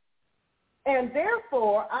have it. And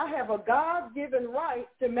therefore, I have a God-given right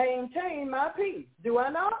to maintain my peace. Do I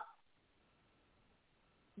not?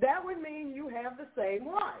 That would mean you have the same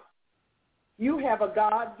right. You have a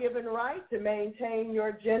God-given right to maintain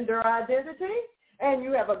your gender identity, and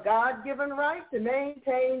you have a God-given right to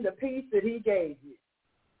maintain the peace that he gave you.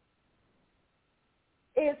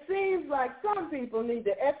 It seems like some people need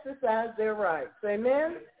to exercise their rights.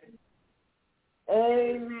 Amen?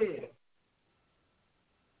 Amen.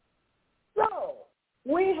 So,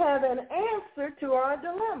 we have an answer to our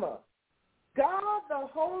dilemma. God, the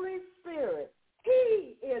Holy Spirit,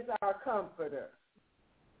 he is our comforter.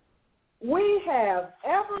 We have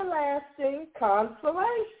everlasting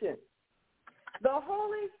consolation. The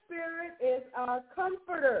Holy Spirit is our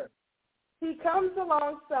comforter. He comes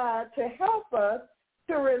alongside to help us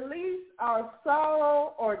to release our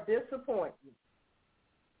sorrow or disappointment.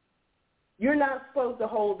 You're not supposed to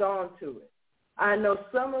hold on to it. I know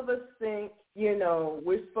some of us think,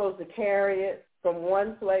 we're supposed to carry it from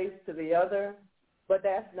one place to the other, but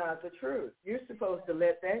that's not the truth. You're supposed to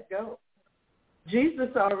let that go. Jesus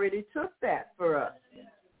already took that for us.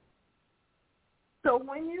 So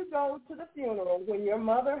when you go to the funeral, when your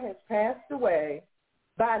mother has passed away,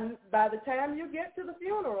 by the time you get to the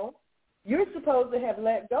funeral, you're supposed to have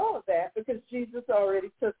let go of that because Jesus already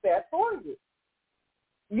took that for you.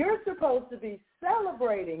 You're supposed to be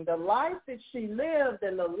celebrating the life that she lived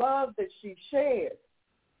and the love that she shared.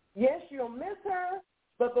 Yes, you'll miss her,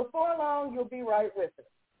 but before long, you'll be right with her.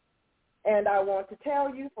 And I want to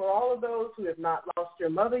tell you, for all of those who have not lost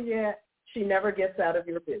your mother yet, she never gets out of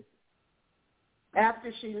your business.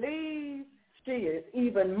 After she leaves, she is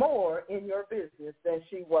even more in your business than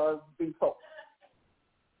she was before.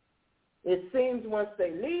 It seems once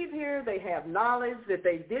they leave here, they have knowledge that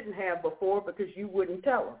they didn't have before because you wouldn't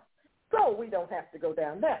tell them. So we don't have to go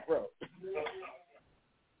down that road.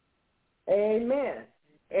 Amen.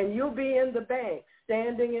 And you'll be in the bank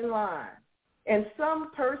standing in line, and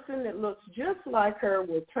some person that looks just like her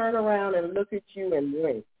will turn around and look at you and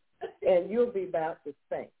wink, and you'll be about to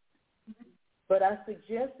faint. But I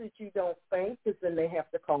suggest that you don't faint because then they have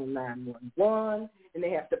to call 911, and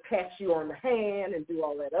they have to pat you on the hand and do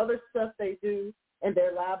all that other stuff they do, and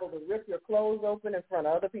they're liable to rip your clothes open in front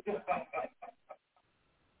of other people.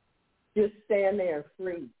 Just stand there and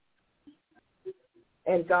freeze,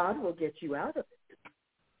 and God will get you out of it.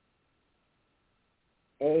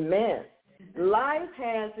 Amen. Life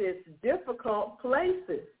has its difficult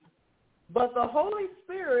places, but the Holy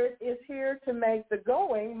Spirit is here to make the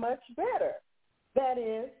going much better. That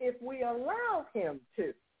is, if we allow him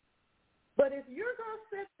to. But if you're going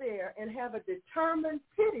to sit there and have a determined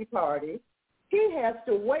pity party, he has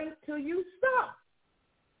to wait till you stop.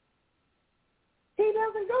 He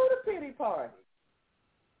doesn't go to pity parties.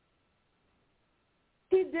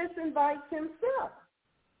 He disinvites himself.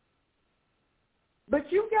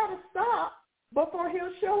 But you've got to stop before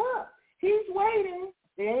he'll show up. He's waiting.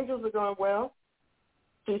 The angels are going, well,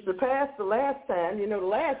 she surpassed the last time. The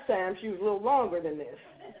last time she was a little longer than this.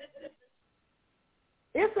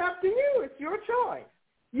 It's up to you. It's your choice.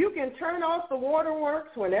 You can turn off the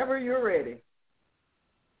waterworks whenever you're ready.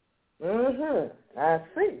 I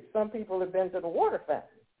see. Some people have been to the water fountain.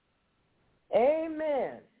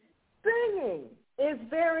 Amen. Singing is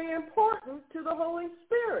very important to the Holy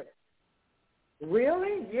Spirit.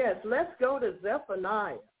 Really? Yes. Let's go to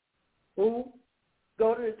Zephaniah. Who?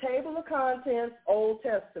 Go to the table of contents, Old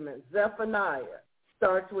Testament. Zephaniah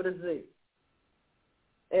starts with a Z.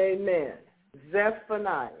 Amen.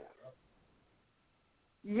 Zephaniah.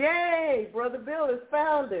 Yay, Brother Bill has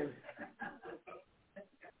found him.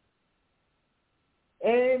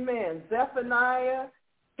 Amen. Zephaniah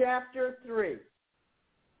chapter 3.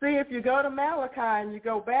 See, if you go to Malachi and you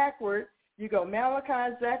go backward, you go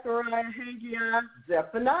Malachi, Zechariah, Haggai,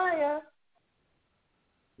 Zephaniah.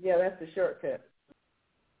 Yeah, that's the shortcut.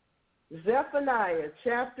 Zephaniah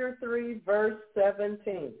chapter 3, verse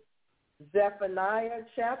 17. Zephaniah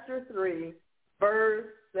chapter 3, verse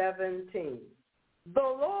 17. The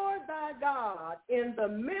Lord thy God in the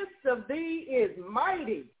midst of thee is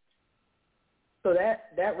mighty. So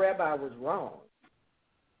that rabbi was wrong.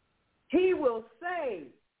 He will save.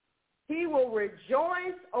 He will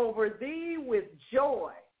rejoice over thee with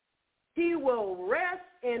joy. He will rest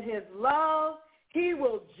in his love. He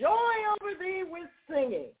will joy over thee with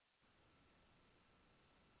singing.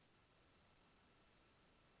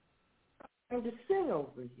 I'm going to sing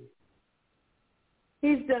over you.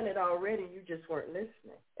 He's done it already. You just weren't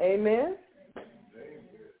listening. Amen?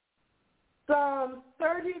 Psalms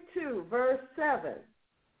 32, verse 7.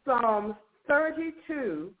 Psalms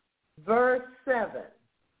 32, verse 7.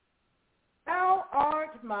 Thou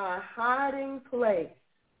art my hiding place.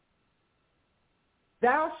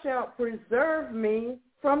 Thou shalt preserve me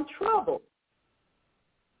from trouble.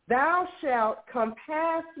 Thou shalt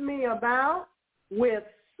compass me about with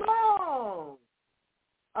songs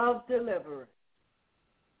of deliverance.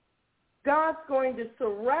 God's going to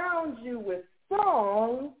surround you with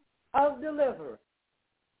songs of deliverance.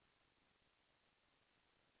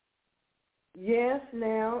 Yes,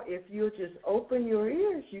 now, if you'll just open your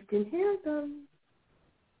ears, you can hear them.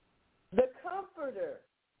 The Comforter,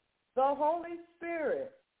 the Holy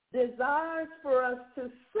Spirit, desires for us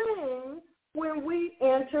to sing when we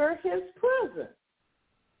enter his presence.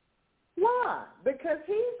 Why? Because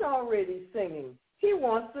he's already singing. He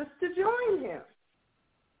wants us to join him.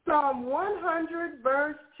 Psalm 100,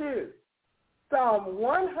 verse 2. Psalm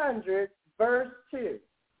 100, verse 2.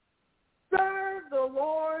 Serve the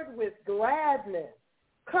Lord with gladness.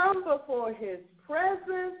 Come before his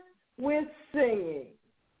presence with singing.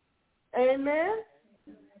 Amen?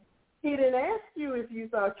 He didn't ask you if you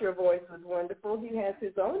thought your voice was wonderful. He has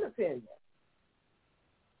his own opinion.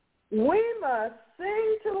 We must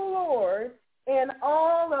sing to the Lord in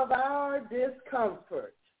all of our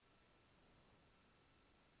discomfort.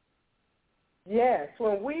 Yes,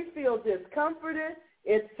 when we feel discomforted,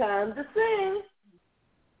 it's time to sing.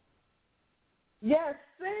 Yes,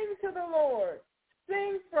 sing to the Lord.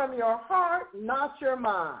 Sing from your heart, not your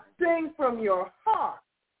mind. Sing from your heart,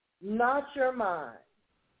 not your mind.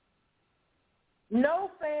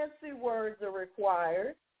 No fancy words are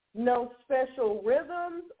required, no special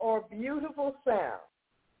rhythms or beautiful sounds.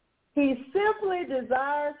 He simply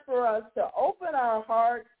desires for us to open our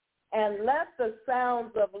hearts and let the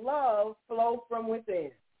sounds of love flow from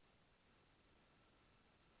within.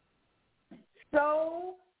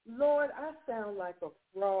 So, Lord, I sound like a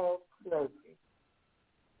frog croaking.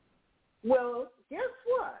 Well, guess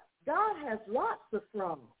what? God has lots of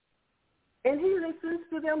frogs, and he listens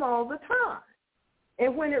to them all the time.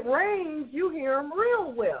 And when it rains, you hear them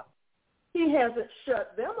real well. He hasn't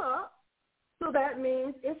shut them up, so that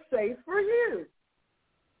means it's safe for you.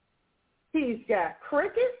 He's got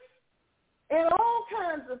crickets and all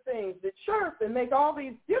kinds of things that chirp and make all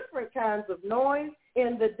these different kinds of noise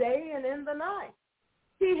in the day and in the night.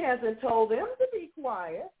 He hasn't told them to be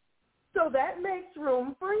quiet, so that makes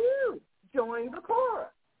room for you. Join the chorus.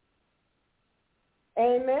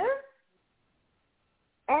 Amen?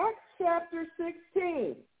 Acts chapter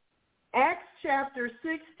 16. Acts chapter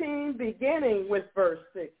 16, beginning with verse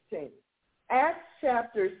 16. Acts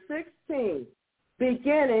chapter 16,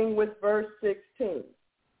 beginning with verse 16.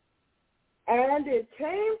 And it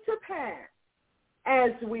came to pass,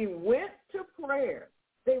 as we went to prayer,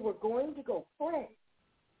 they were going to go pray,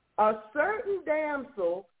 a certain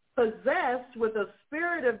damsel possessed with a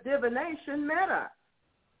spirit of divination met us,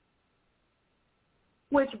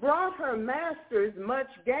 which brought her masters much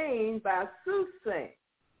gain by soothsaying.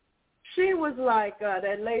 She was like that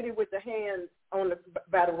lady with the hand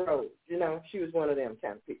by the road. You know, she was one of them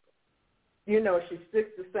kind of people. You know, she sticks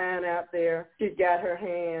the sign out there. She's got her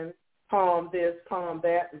hand, palm this, palm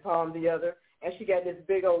that, and palm the other. And she got this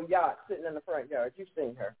big old yacht sitting in the front yard. You've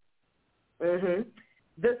seen her. Mm-hmm.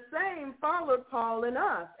 The same followed Paul and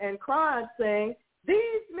us and cried, saying, These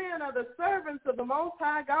men are the servants of the Most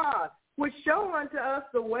High God, which show unto us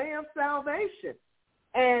the way of salvation.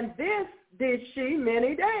 And this did she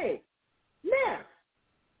many days. Now,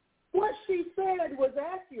 what she said was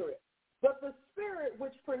accurate, but the spirit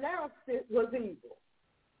which pronounced it was evil.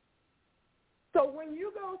 So when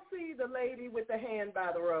you go see the lady with the hand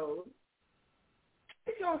by the road,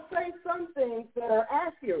 she's going to say some things that are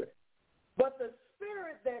accurate, but the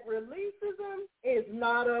spirit that releases them is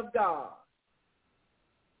not of God.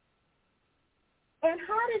 And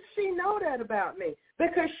how did she know that about me?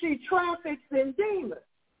 Because she traffics in demons,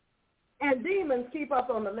 and demons keep up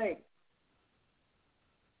on the lady.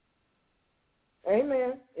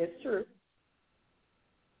 Amen. It's true.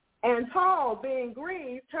 And Paul, being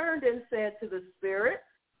grieved, turned and said to the spirit,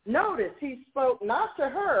 notice he spoke not to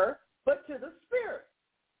her, but to the spirit,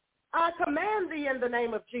 I command thee in the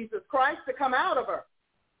name of Jesus Christ to come out of her.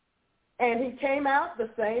 And he came out the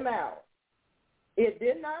same hour. It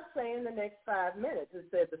did not say in the next 5 minutes. It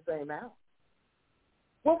said the same hour.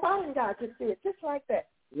 Well, why didn't God just say it just like that?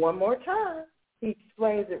 One more time. He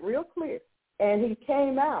explains it real clear. And he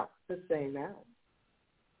came out the same hour.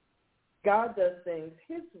 God does things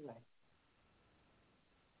his way.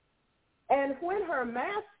 And when her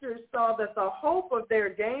masters saw that the hope of their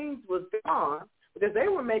gains was gone, because they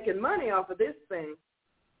were making money off of this thing,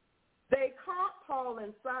 they caught Paul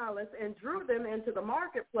and Silas and drew them into the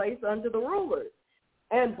marketplace unto the rulers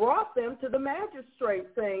and brought them to the magistrates,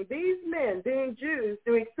 saying, These men, being Jews,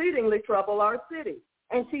 do exceedingly trouble our city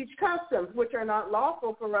and teach customs which are not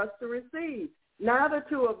lawful for us to receive, neither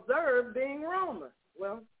to observe, being Romans.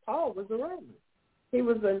 Well, Paul was a Roman. He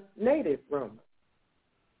was a native Roman.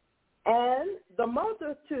 And the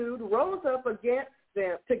multitude rose up against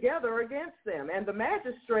them, together against them, and the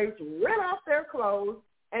magistrates rent off their clothes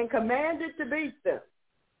and commanded to beat them.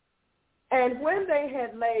 And when they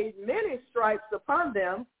had laid many stripes upon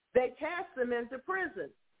them, they cast them into prison,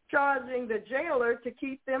 charging the jailer to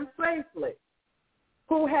keep them safely,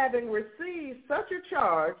 who, having received such a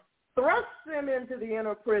charge, thrust them into the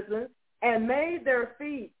inner prison and made their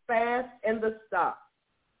feet fast in the stocks.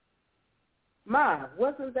 My,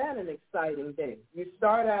 wasn't that an exciting day? You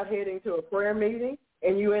start out heading to a prayer meeting,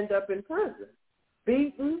 and you end up in prison,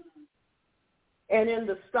 beaten, and in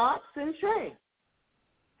the stocks and chains.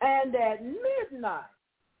 And at midnight,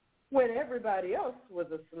 when everybody else was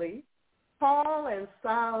asleep, Paul and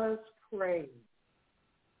Silas prayed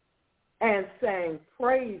and sang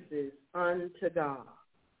praises unto God.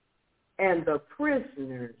 And the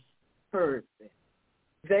prisoners heard them.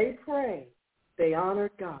 They prayed. They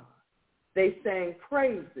honored God. They sang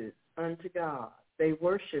praises unto God. They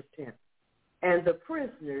worshiped him. And the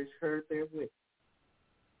prisoners heard their witness.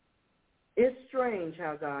 It's strange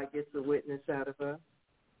how God gets a witness out of us.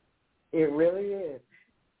 It really is.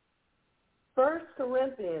 1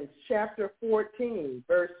 Corinthians chapter 14,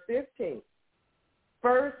 verse 15.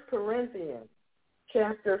 1 Corinthians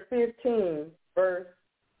chapter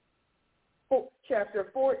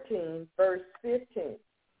 14, verse 15.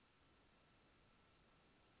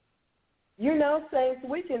 You know, saints,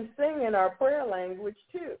 we can sing in our prayer language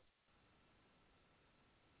too.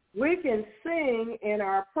 We can sing in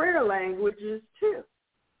our prayer languages too.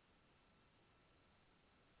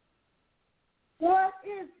 What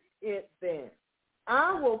is it then?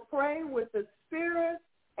 I will pray with the Spirit,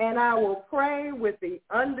 and I will pray with the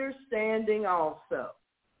understanding also.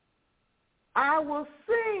 I will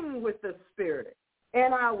sing with the Spirit,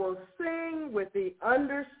 and I will sing with the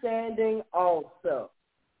understanding also.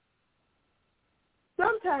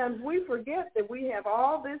 Sometimes we forget that we have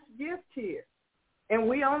all this gift here, and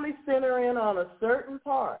we only center in on a certain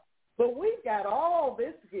part. But we've got all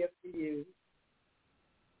this gift to use.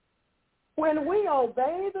 When we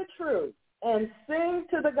obey the truth and sing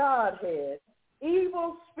to the Godhead,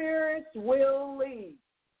 evil spirits will leave.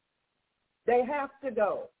 They have to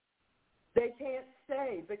go. They can't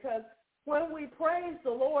stay, because when we praise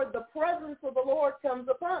the Lord, the presence of the Lord comes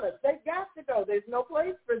upon us. They've got to go. There's no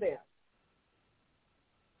place for them.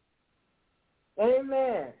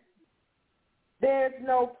 Amen. There's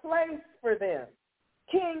no place for them.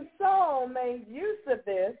 King Saul made use of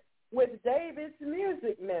this with David's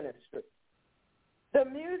music ministry. The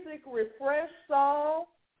music refreshed Saul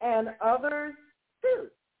and others too.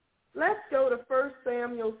 Let's go to 1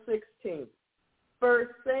 Samuel 16. 1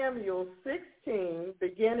 Samuel 16,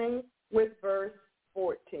 beginning with verse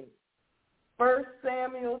 14. 1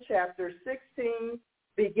 Samuel chapter 16,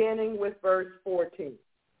 beginning with verse 14.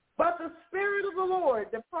 But the Spirit of the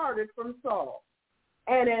Lord departed from Saul,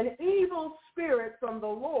 and an evil spirit from the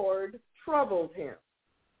Lord troubled him.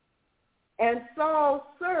 And Saul's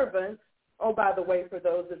servants, oh, by the way, for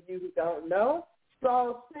those of you who don't know,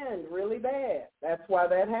 Saul sinned really bad. That's why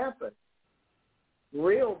that happened.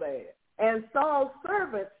 Real bad. And Saul's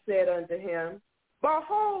servants said unto him,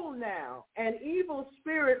 Behold now, an evil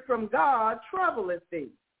spirit from God troubleth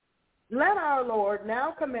thee. Let our Lord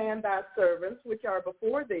now command thy servants, which are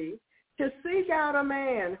before thee, to seek out a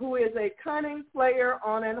man who is a cunning player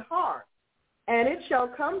on an harp. And it shall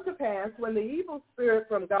come to pass, when the evil spirit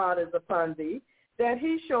from God is upon thee, that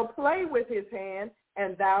he shall play with his hand,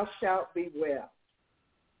 and thou shalt be well.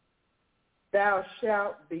 Thou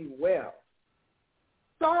shalt be well.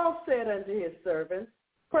 Saul said unto his servants,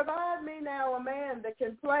 Provide me now a man that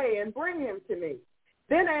can play, and bring him to me.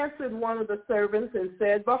 Then answered one of the servants and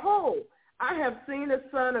said, Behold, I have seen a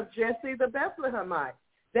son of Jesse the Bethlehemite,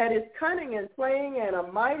 that is cunning in playing, and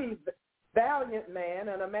a mighty valiant man,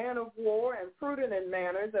 and a man of war, and prudent in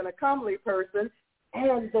manners, and a comely person,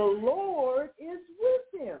 and the Lord is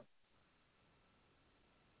with him.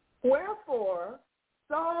 Wherefore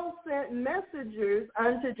Saul sent messengers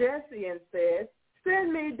unto Jesse and said,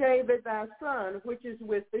 Send me David thy son, which is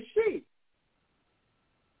with the sheep.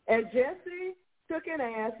 And Jesse took an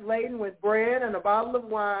ass laden with bread and a bottle of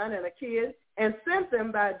wine and a kid, and sent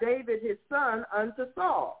them by David his son unto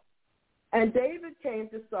Saul. And David came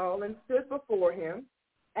to Saul and stood before him,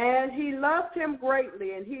 and he loved him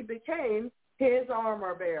greatly, and he became his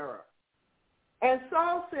armor bearer. And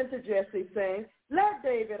Saul sent to Jesse, saying, Let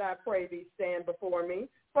David, I pray thee, stand before me,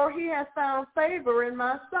 for he has found favor in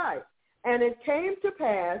my sight. And it came to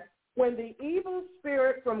pass, when the evil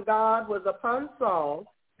spirit from God was upon Saul,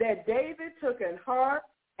 that David took an harp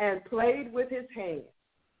and played with his hands.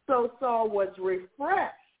 So Saul was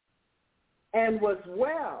refreshed and was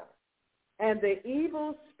well, and the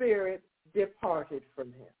evil spirit departed from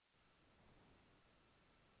him.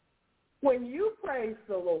 When you praise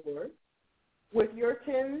the Lord with your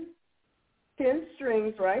 10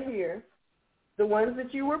 strings right here, the ones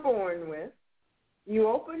that you were born with, you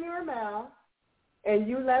open your mouth and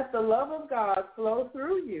you let the love of God flow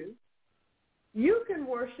through you, you can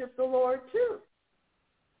worship the Lord too.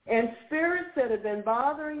 And spirits that have been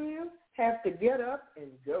bothering you have to get up and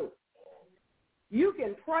go. You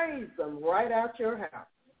can praise them right out your house.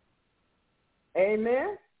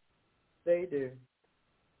 Amen? They do.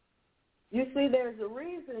 You see, there's a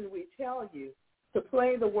reason we tell you to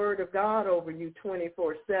play the word of God over you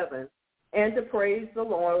 24/7 and to praise the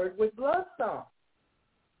Lord with blood songs.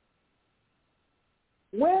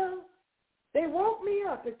 Well, they woke me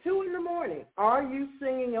up at 2 in the morning. Are you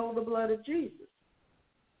singing "Oh, the blood of Jesus"?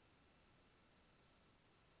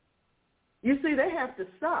 You see, they have to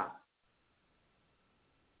stop.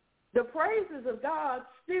 The praises of God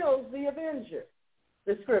stills the avenger,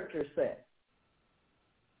 the scripture says.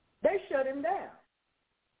 They shut him down.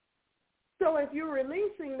 So if you're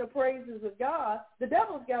releasing the praises of God, the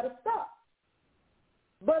devil's got to stop.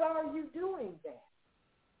 But are you doing that?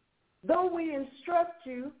 Though we instruct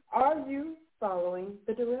you, are you following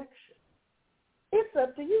the direction? It's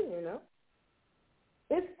up to you, you know.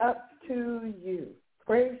 It's up to you.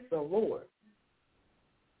 Praise the Lord.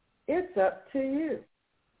 It's up to you.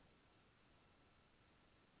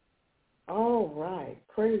 All right.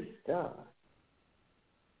 Praise God.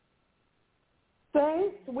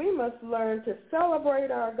 Saints, we must learn to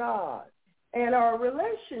celebrate our God and our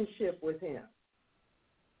relationship with him.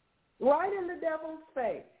 Right in the devil's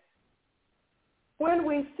face. When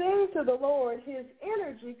we sing to the Lord, his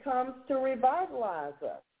energy comes to revitalize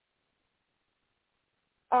us.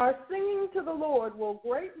 Our singing to the Lord will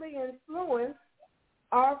greatly influence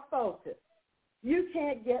our focus. You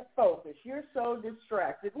can't get focused. You're so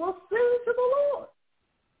distracted. Well, sing to the Lord.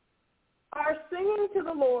 Our singing to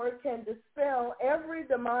the Lord can dispel every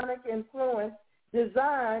demonic influence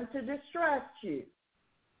designed to distract you.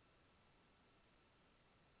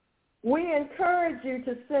 We encourage you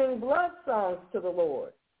to sing blood songs to the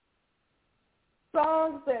Lord,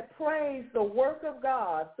 songs that praise the work of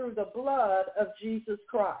God through the blood of Jesus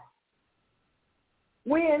Christ.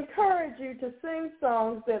 We encourage you to sing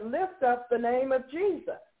songs that lift up the name of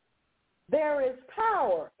Jesus. There is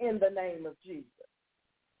power in the name of Jesus.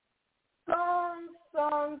 Songs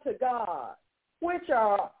sung to God, which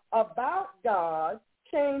are about God,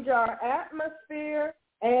 change our atmosphere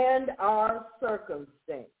and our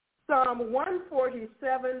circumstance. Psalm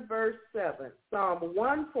 147, verse 7. Psalm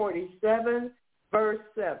 147, verse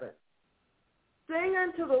 7. Sing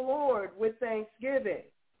unto the Lord with thanksgiving.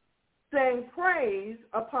 Sing praise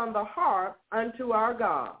upon the harp unto our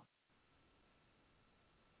God.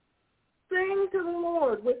 Sing to the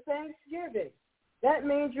Lord with thanksgiving. That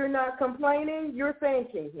means you're not complaining, you're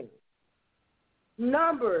thanking him.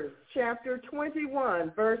 Numbers chapter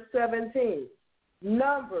 21, verse 17.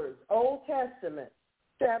 Numbers, Old Testament,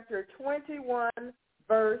 chapter 21,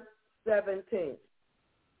 verse 17.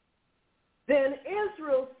 Then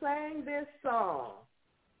Israel sang this song.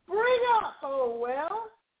 Bring up, O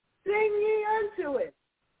well, sing ye unto it.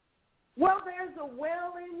 Well, there's a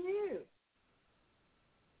well in you.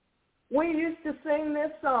 We used to sing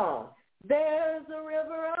this song. There's a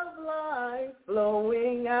river of life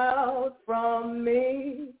flowing out from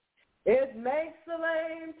me. It makes the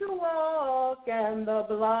lame to walk and the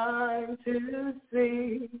blind to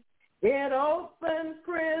see. It opens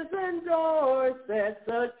prison doors, sets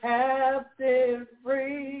a captive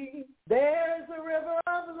free. There's a river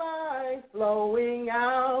of life flowing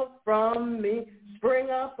out from me.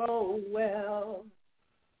 Spring up, oh well,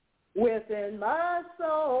 within my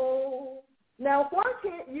soul. Now, why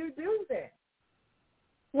can't you do that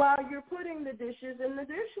while you're putting the dishes in the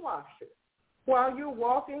dishwasher, while you're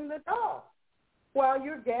walking the dog, while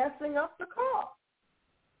you're gassing up the car?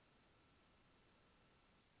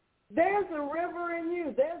 There's a river in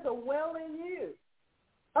you. There's a well in you.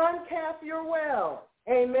 Uncap your well.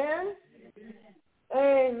 Amen?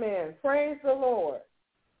 Amen. Praise the Lord.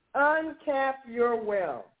 Uncap your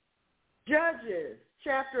well. Judges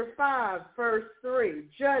chapter 5, verse 3.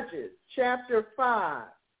 Judges chapter 5,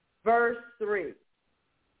 verse 3.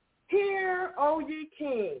 Hear, O ye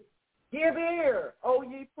kings, give ear, O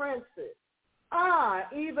ye princes. I,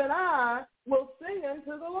 even I, will sing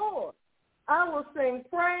unto the Lord. I will sing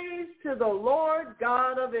praise to the Lord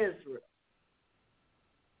God of Israel.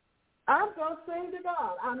 I'm going to sing to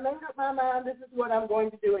God. I made up my mind this is what I'm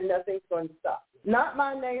going to do and nothing's going to stop me. Not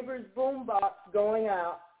my neighbor's boombox going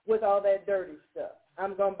out with all that dirty stuff.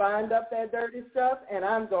 I'm going to bind up that dirty stuff and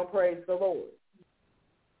I'm going to praise the Lord.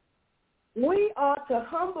 We ought to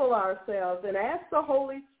humble ourselves and ask the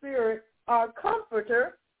Holy Spirit, our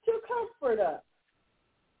comforter, to comfort us.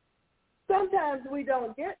 Sometimes we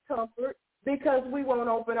don't get comfort because we won't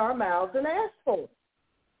open our mouths and ask for it.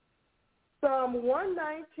 Psalm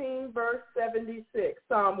 119, verse 76.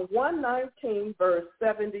 Psalm 119, verse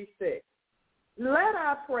 76. Let,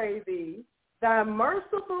 I pray thee, thy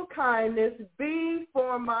merciful kindness be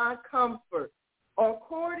for my comfort,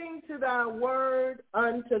 according to thy word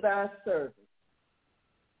unto thy servant.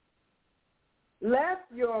 Let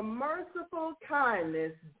your merciful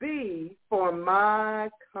kindness be for my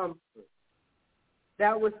comfort.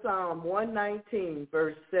 That was Psalm 119,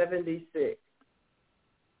 verse 76.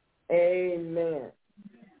 Amen.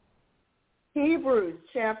 Hebrews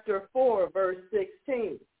chapter 4, verse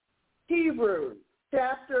 16. Hebrews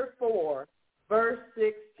chapter 4, verse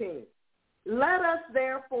 16. Let us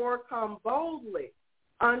therefore come boldly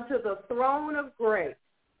unto the throne of grace,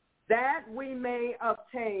 that we may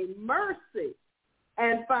obtain mercy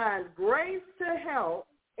and find grace to help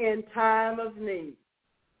in time of need.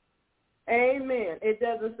 Amen. It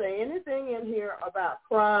doesn't say anything in here about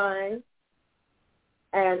crying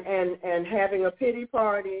and having a pity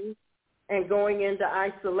party and going into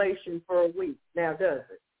isolation for a week. Now, does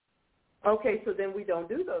it? Okay, so then we don't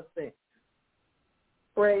do those things.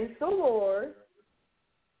 Praise the Lord.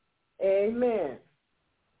 Amen.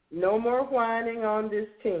 No more whining on this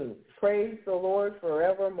team. Praise the Lord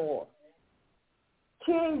forevermore.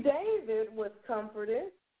 King David was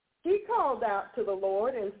comforted. He called out to the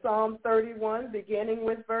Lord in Psalm 31, beginning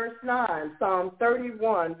with verse 9. Psalm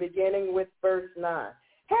 31, beginning with verse 9.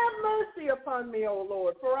 Have mercy upon me, O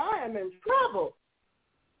Lord, for I am in trouble.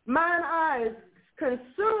 Mine eye is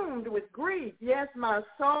consumed with grief, yes, my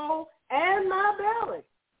soul and my belly.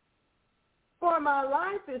 For my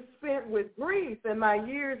life is spent with grief, and my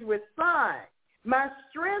years with sighing. My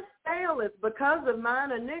strength faileth because of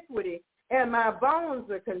mine iniquity, and my bones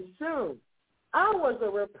are consumed. I was a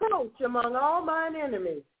reproach among all mine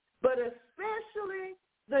enemies, but especially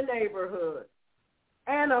the neighborhood,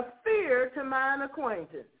 and a fear to mine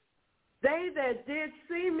acquaintance. They that did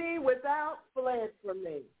see me without fled from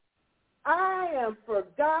me. I am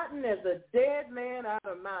forgotten as a dead man out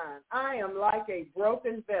of mind. I am like a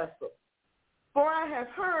broken vessel. For I have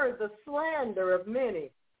heard the slander of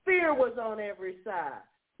many. Fear was on every side.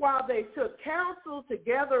 While they took counsel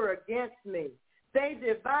together against me, they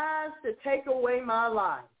devised to take away my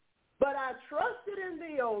life. But I trusted in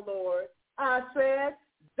thee, O Lord. I said,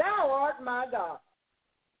 thou art my God.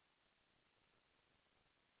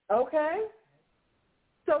 Okay?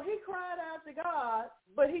 So he cried out to God,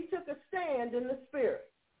 but he took a stand in the Spirit.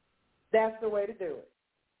 That's the way to do it.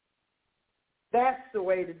 That's the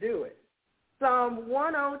way to do it. Psalm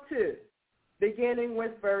 102, beginning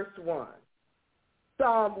with verse 1.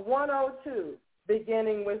 Psalm 102,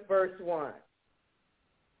 beginning with verse 1.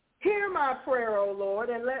 Hear my prayer, O Lord,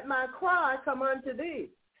 and let my cry come unto thee.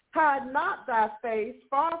 Hide not thy face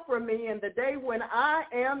far from me in the day when I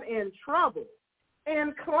am in trouble.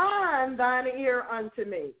 Incline thine ear unto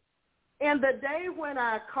me. In the day when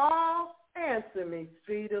I call, answer me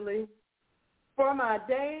speedily. For my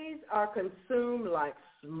days are consumed like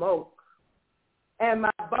smoke, and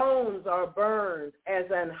my bones are burned as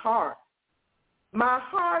an hearth. My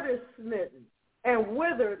heart is smitten and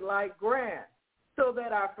withered like grass, so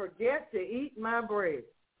that I forget to eat my bread.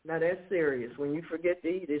 Now that's serious. When you forget to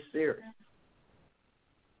eat, it's serious.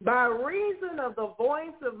 By reason of the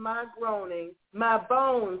voice of my groaning, my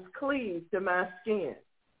bones cleave to my skin.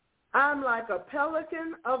 I'm like a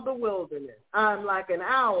pelican of the wilderness. I'm like an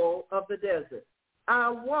owl of the desert. I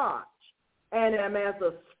watch and am as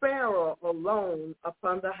a sparrow alone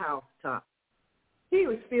upon the housetop. He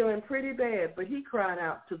was feeling pretty bad, but he cried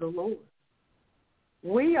out to the Lord.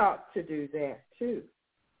 We ought to do that too.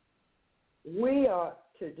 We ought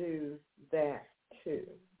to do that too.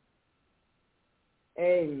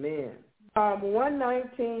 Amen. Psalm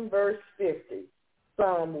 119, verse 50.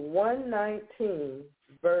 Psalm 119,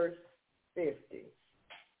 verse 50.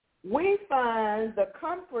 We find the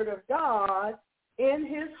comfort of God in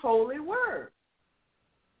his holy word.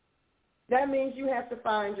 That means you have to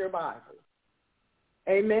find your Bible.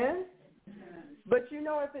 Amen? But you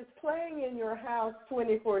know, if it's playing in your house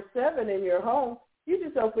 24/7 in your home, you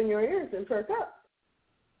just open your ears and perk up.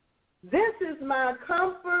 This is my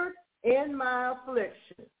comfort in my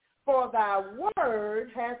affliction, for thy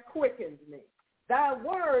word has quickened me. Thy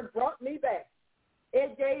word brought me back.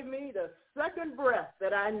 It gave me the second breath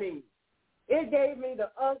that I need. It gave me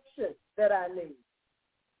the unction that I need.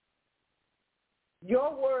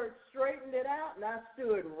 Your word straightened it out, and I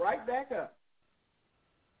stood right back up.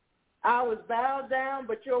 I was bowed down,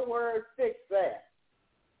 but your word fixed that.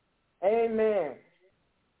 Amen.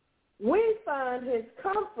 We find his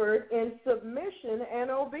comfort in submission and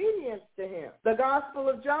obedience to him. The Gospel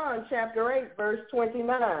of John, chapter 8, verse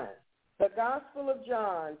 29. The Gospel of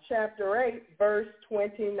John, chapter 8, verse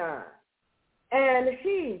 29. And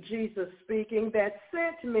he, Jesus speaking, that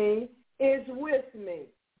sent me is with me.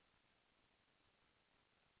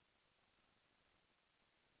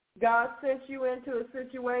 God sent you into a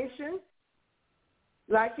situation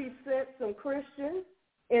like he sent some Christians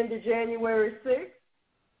into January 6th.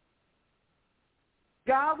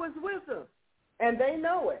 God was with them, and they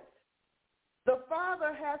know it. The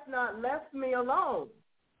Father hath not left me alone,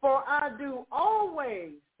 for I do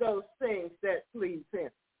always those things that please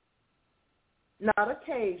him. Not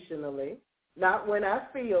occasionally, not when I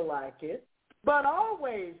feel like it, but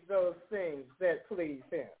always those things that please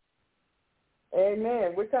him.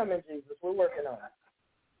 Amen. We're coming, Jesus. We're working on it.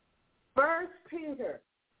 1 Peter,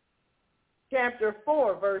 chapter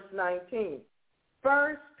 4, verse 19.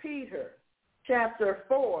 1 Peter, chapter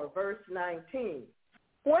 4, verse 19.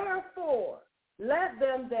 Wherefore, let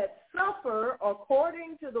them that suffer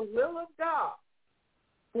according to the will of God.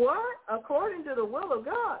 What? According to the will of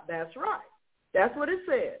God. That's right. That's what it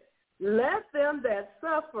says. Let them that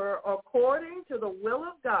suffer according to the will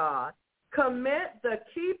of God commit the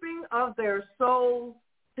keeping of their souls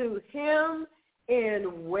to him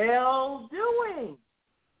in well-doing,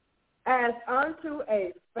 as unto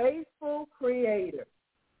a faithful creator.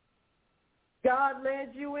 God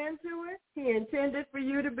led you into it. He intended for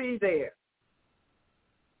you to be there.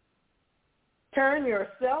 Turn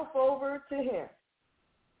yourself over to him.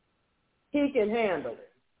 He can handle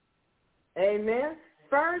it. Amen.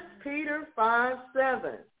 1 Peter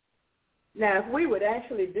 5:7. Now, if we would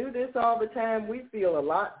actually do this all the time, we'd feel a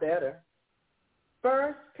lot better.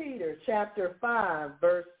 1 Peter chapter 5,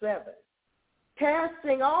 verse 7.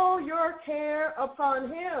 Casting all your care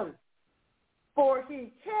upon him, for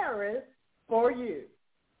he careth for you.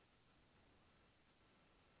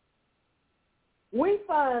 We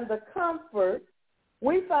find his comfort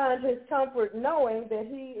knowing that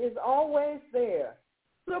he is always there,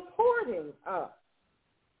 supporting us.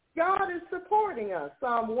 God is supporting us.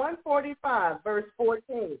 Psalm 145, verse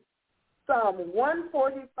 14. Psalm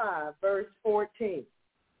 145, verse 14.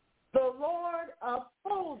 The Lord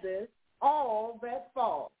upholdeth all that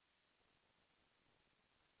fall.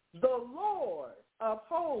 The Lord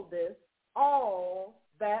upholdeth all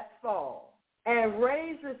that fall, and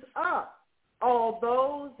raises up all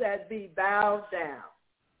those that be bowed down.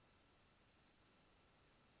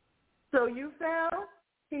 So you found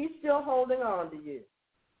he's still holding on to you.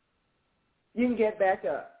 You can get back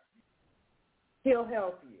up. He'll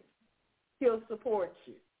help you. He'll support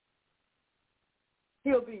you.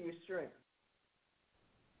 He'll be your strength.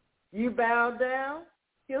 You bow down,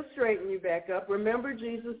 he'll straighten you back up. Remember,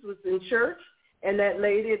 Jesus was in church, and that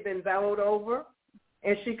lady had been bowed over,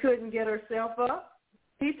 and she couldn't get herself up.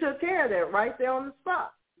 He took care of that right there on the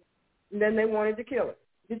spot. And then they wanted to kill her.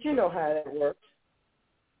 Did you know how that works?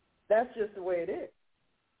 That's just the way it is.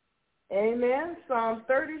 Amen. Psalm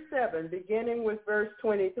 37, beginning with verse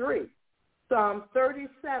 23. Psalm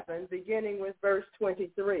 37, beginning with verse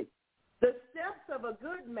 23. The steps of a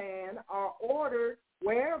good man are ordered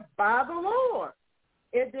where? By the Lord.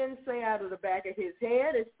 It didn't say out of the back of his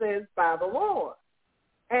head. It says by the Lord.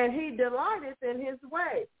 And he delighteth in his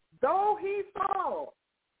way. Though he fall,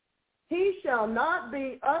 he shall not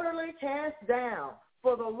be utterly cast down,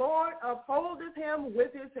 for the Lord upholdeth him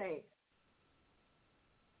with his hand.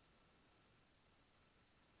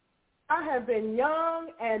 I have been young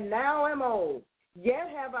and now am old, yet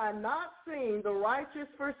have I not seen the righteous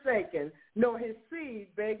forsaken, nor his seed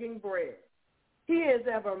begging bread. He is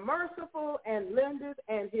ever merciful and lendeth,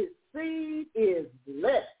 and his seed is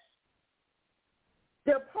blessed.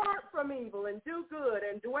 Depart from evil and do good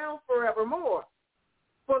and dwell forevermore.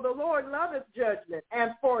 For the Lord loveth judgment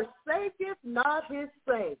and forsaketh not his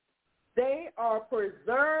saints. They are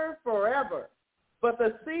preserved forever, but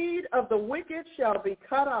the seed of the wicked shall be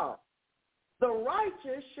cut off. The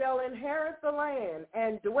righteous shall inherit the land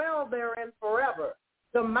and dwell therein forever.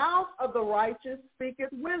 The mouth of the righteous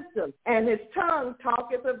speaketh wisdom, and his tongue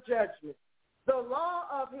talketh of judgment. The law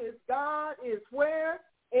of his God is where?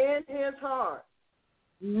 In his heart.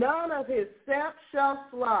 None of his steps shall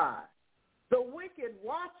slide. The wicked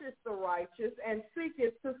watcheth the righteous and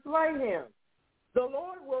seeketh to slay him. The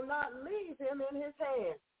Lord will not leave him in his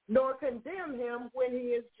hand, nor condemn him when he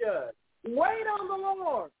is judged. Wait on the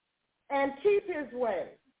Lord and keep his way,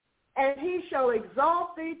 and he shall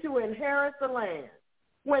exalt thee to inherit the land.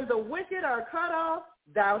 When the wicked are cut off,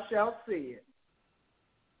 thou shalt see it.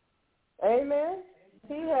 Amen.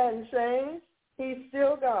 He hadn't changed. He's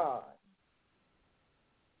still God.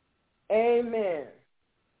 Amen.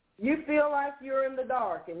 You feel like you're in the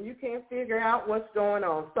dark and you can't figure out what's going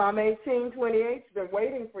on. Psalm 18:28 has been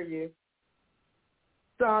waiting for you.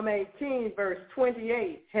 Psalm 18, verse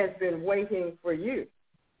 28 has been waiting for you.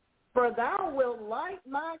 For thou wilt light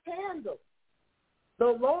my candle.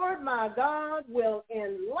 The Lord my God will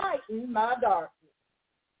enlighten my darkness.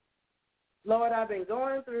 Lord, I've been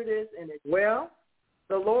going through this, and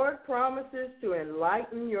the Lord promises to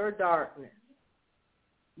enlighten your darkness.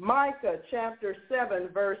 Micah chapter 7,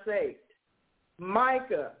 verse 8.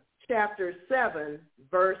 Micah chapter 7,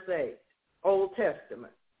 verse 8, Old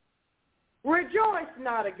Testament. Rejoice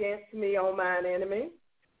not against me, O mine enemy.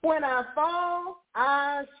 When I fall,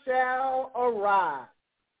 I shall arise.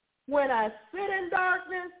 When I sit in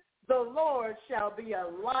darkness, the Lord shall be a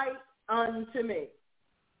light unto me.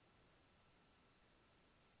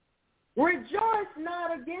 Rejoice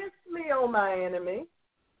not against me, O my enemy.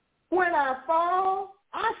 When I fall,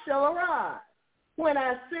 I shall arise. When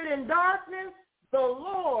I sit in darkness, the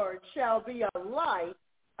Lord shall be a light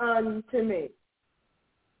unto me.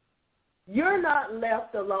 You're not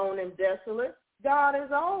left alone and desolate. God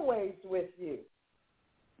is always with you.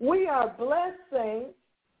 We are blessed saints,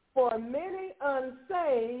 for many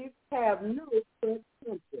unsaved have no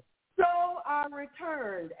sense. So I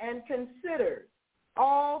returned and considered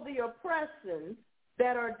all the oppressions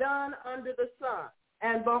that are done under the sun.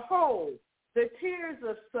 And behold, the tears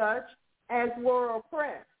of such as were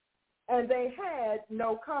oppressed, and they had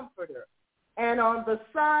no comforter. And on the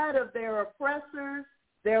side of their oppressors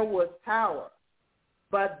there was power,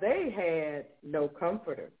 but they had no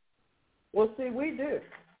comforter. Well, see, we do.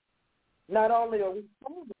 Not only are we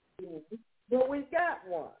told, but we've got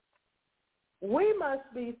one. We must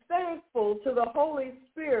be thankful to the Holy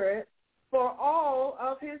Spirit for all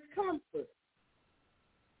of his comfort.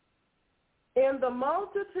 In the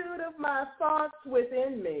multitude of my thoughts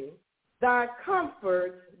within me, thy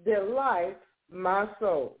comfort delights my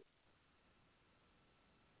soul.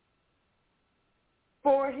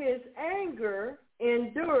 For his anger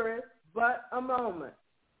endureth but a moment.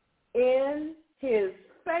 In his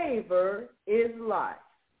favor is life.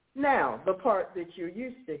 Now, the part that you're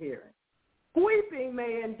used to hearing. Weeping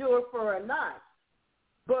may endure for a night,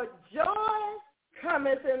 but joy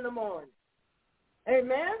cometh in the morning.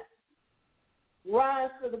 Amen? Rise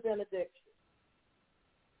for the benediction.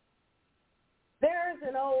 There's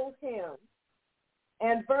an old hymn,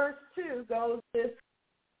 and verse 2 goes this: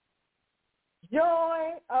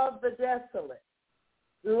 joy of the desolate,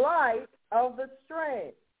 light of the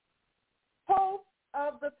strange, hope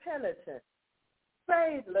of the penitent,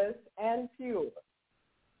 faithless and pure.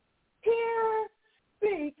 Here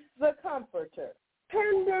speaks the Comforter,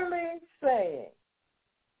 tenderly saying,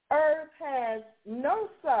 earth has no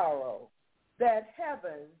sorrow that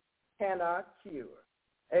heaven cannot cure.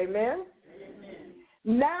 Amen? Amen.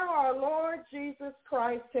 Now our Lord Jesus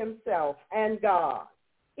Christ himself and God,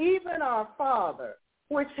 even our Father,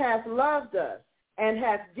 which hath loved us and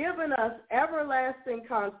hath given us everlasting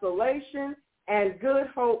consolation and good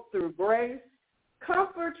hope through grace,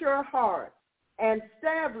 comfort your hearts and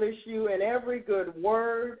establish you in every good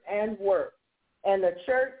word and work. And the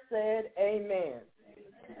church said, amen.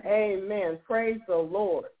 Amen. Amen. Praise the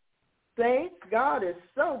Lord. Saints, God is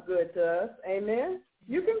so good to us. Amen.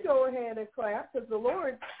 You can go ahead and clap because the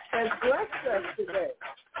Lord has blessed us today.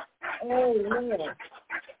 Amen.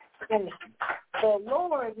 And the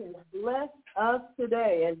Lord has blessed us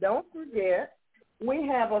today. And don't forget, we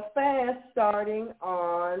have a fast starting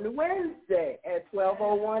on Wednesday at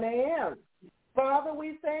 12:01 a.m. Father,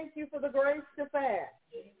 we thank you for the grace to fast.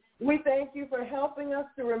 We thank you for helping us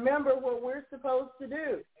to remember what we're supposed to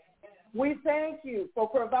do. We thank you for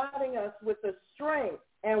providing us with the strength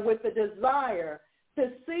and with the desire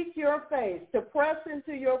to seek your face, to press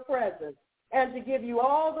into your presence, and to give you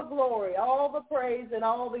all the glory, all the praise, and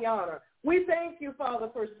all the honor. We thank you, Father,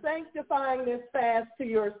 for sanctifying this fast to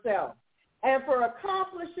yourself and for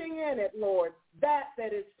accomplishing in it, Lord, that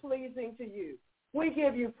is pleasing to you. We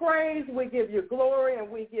give you praise, we give you glory, and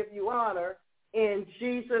we give you honor in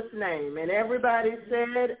Jesus' name. And everybody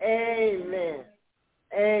said amen.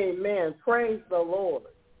 Amen. Praise the Lord.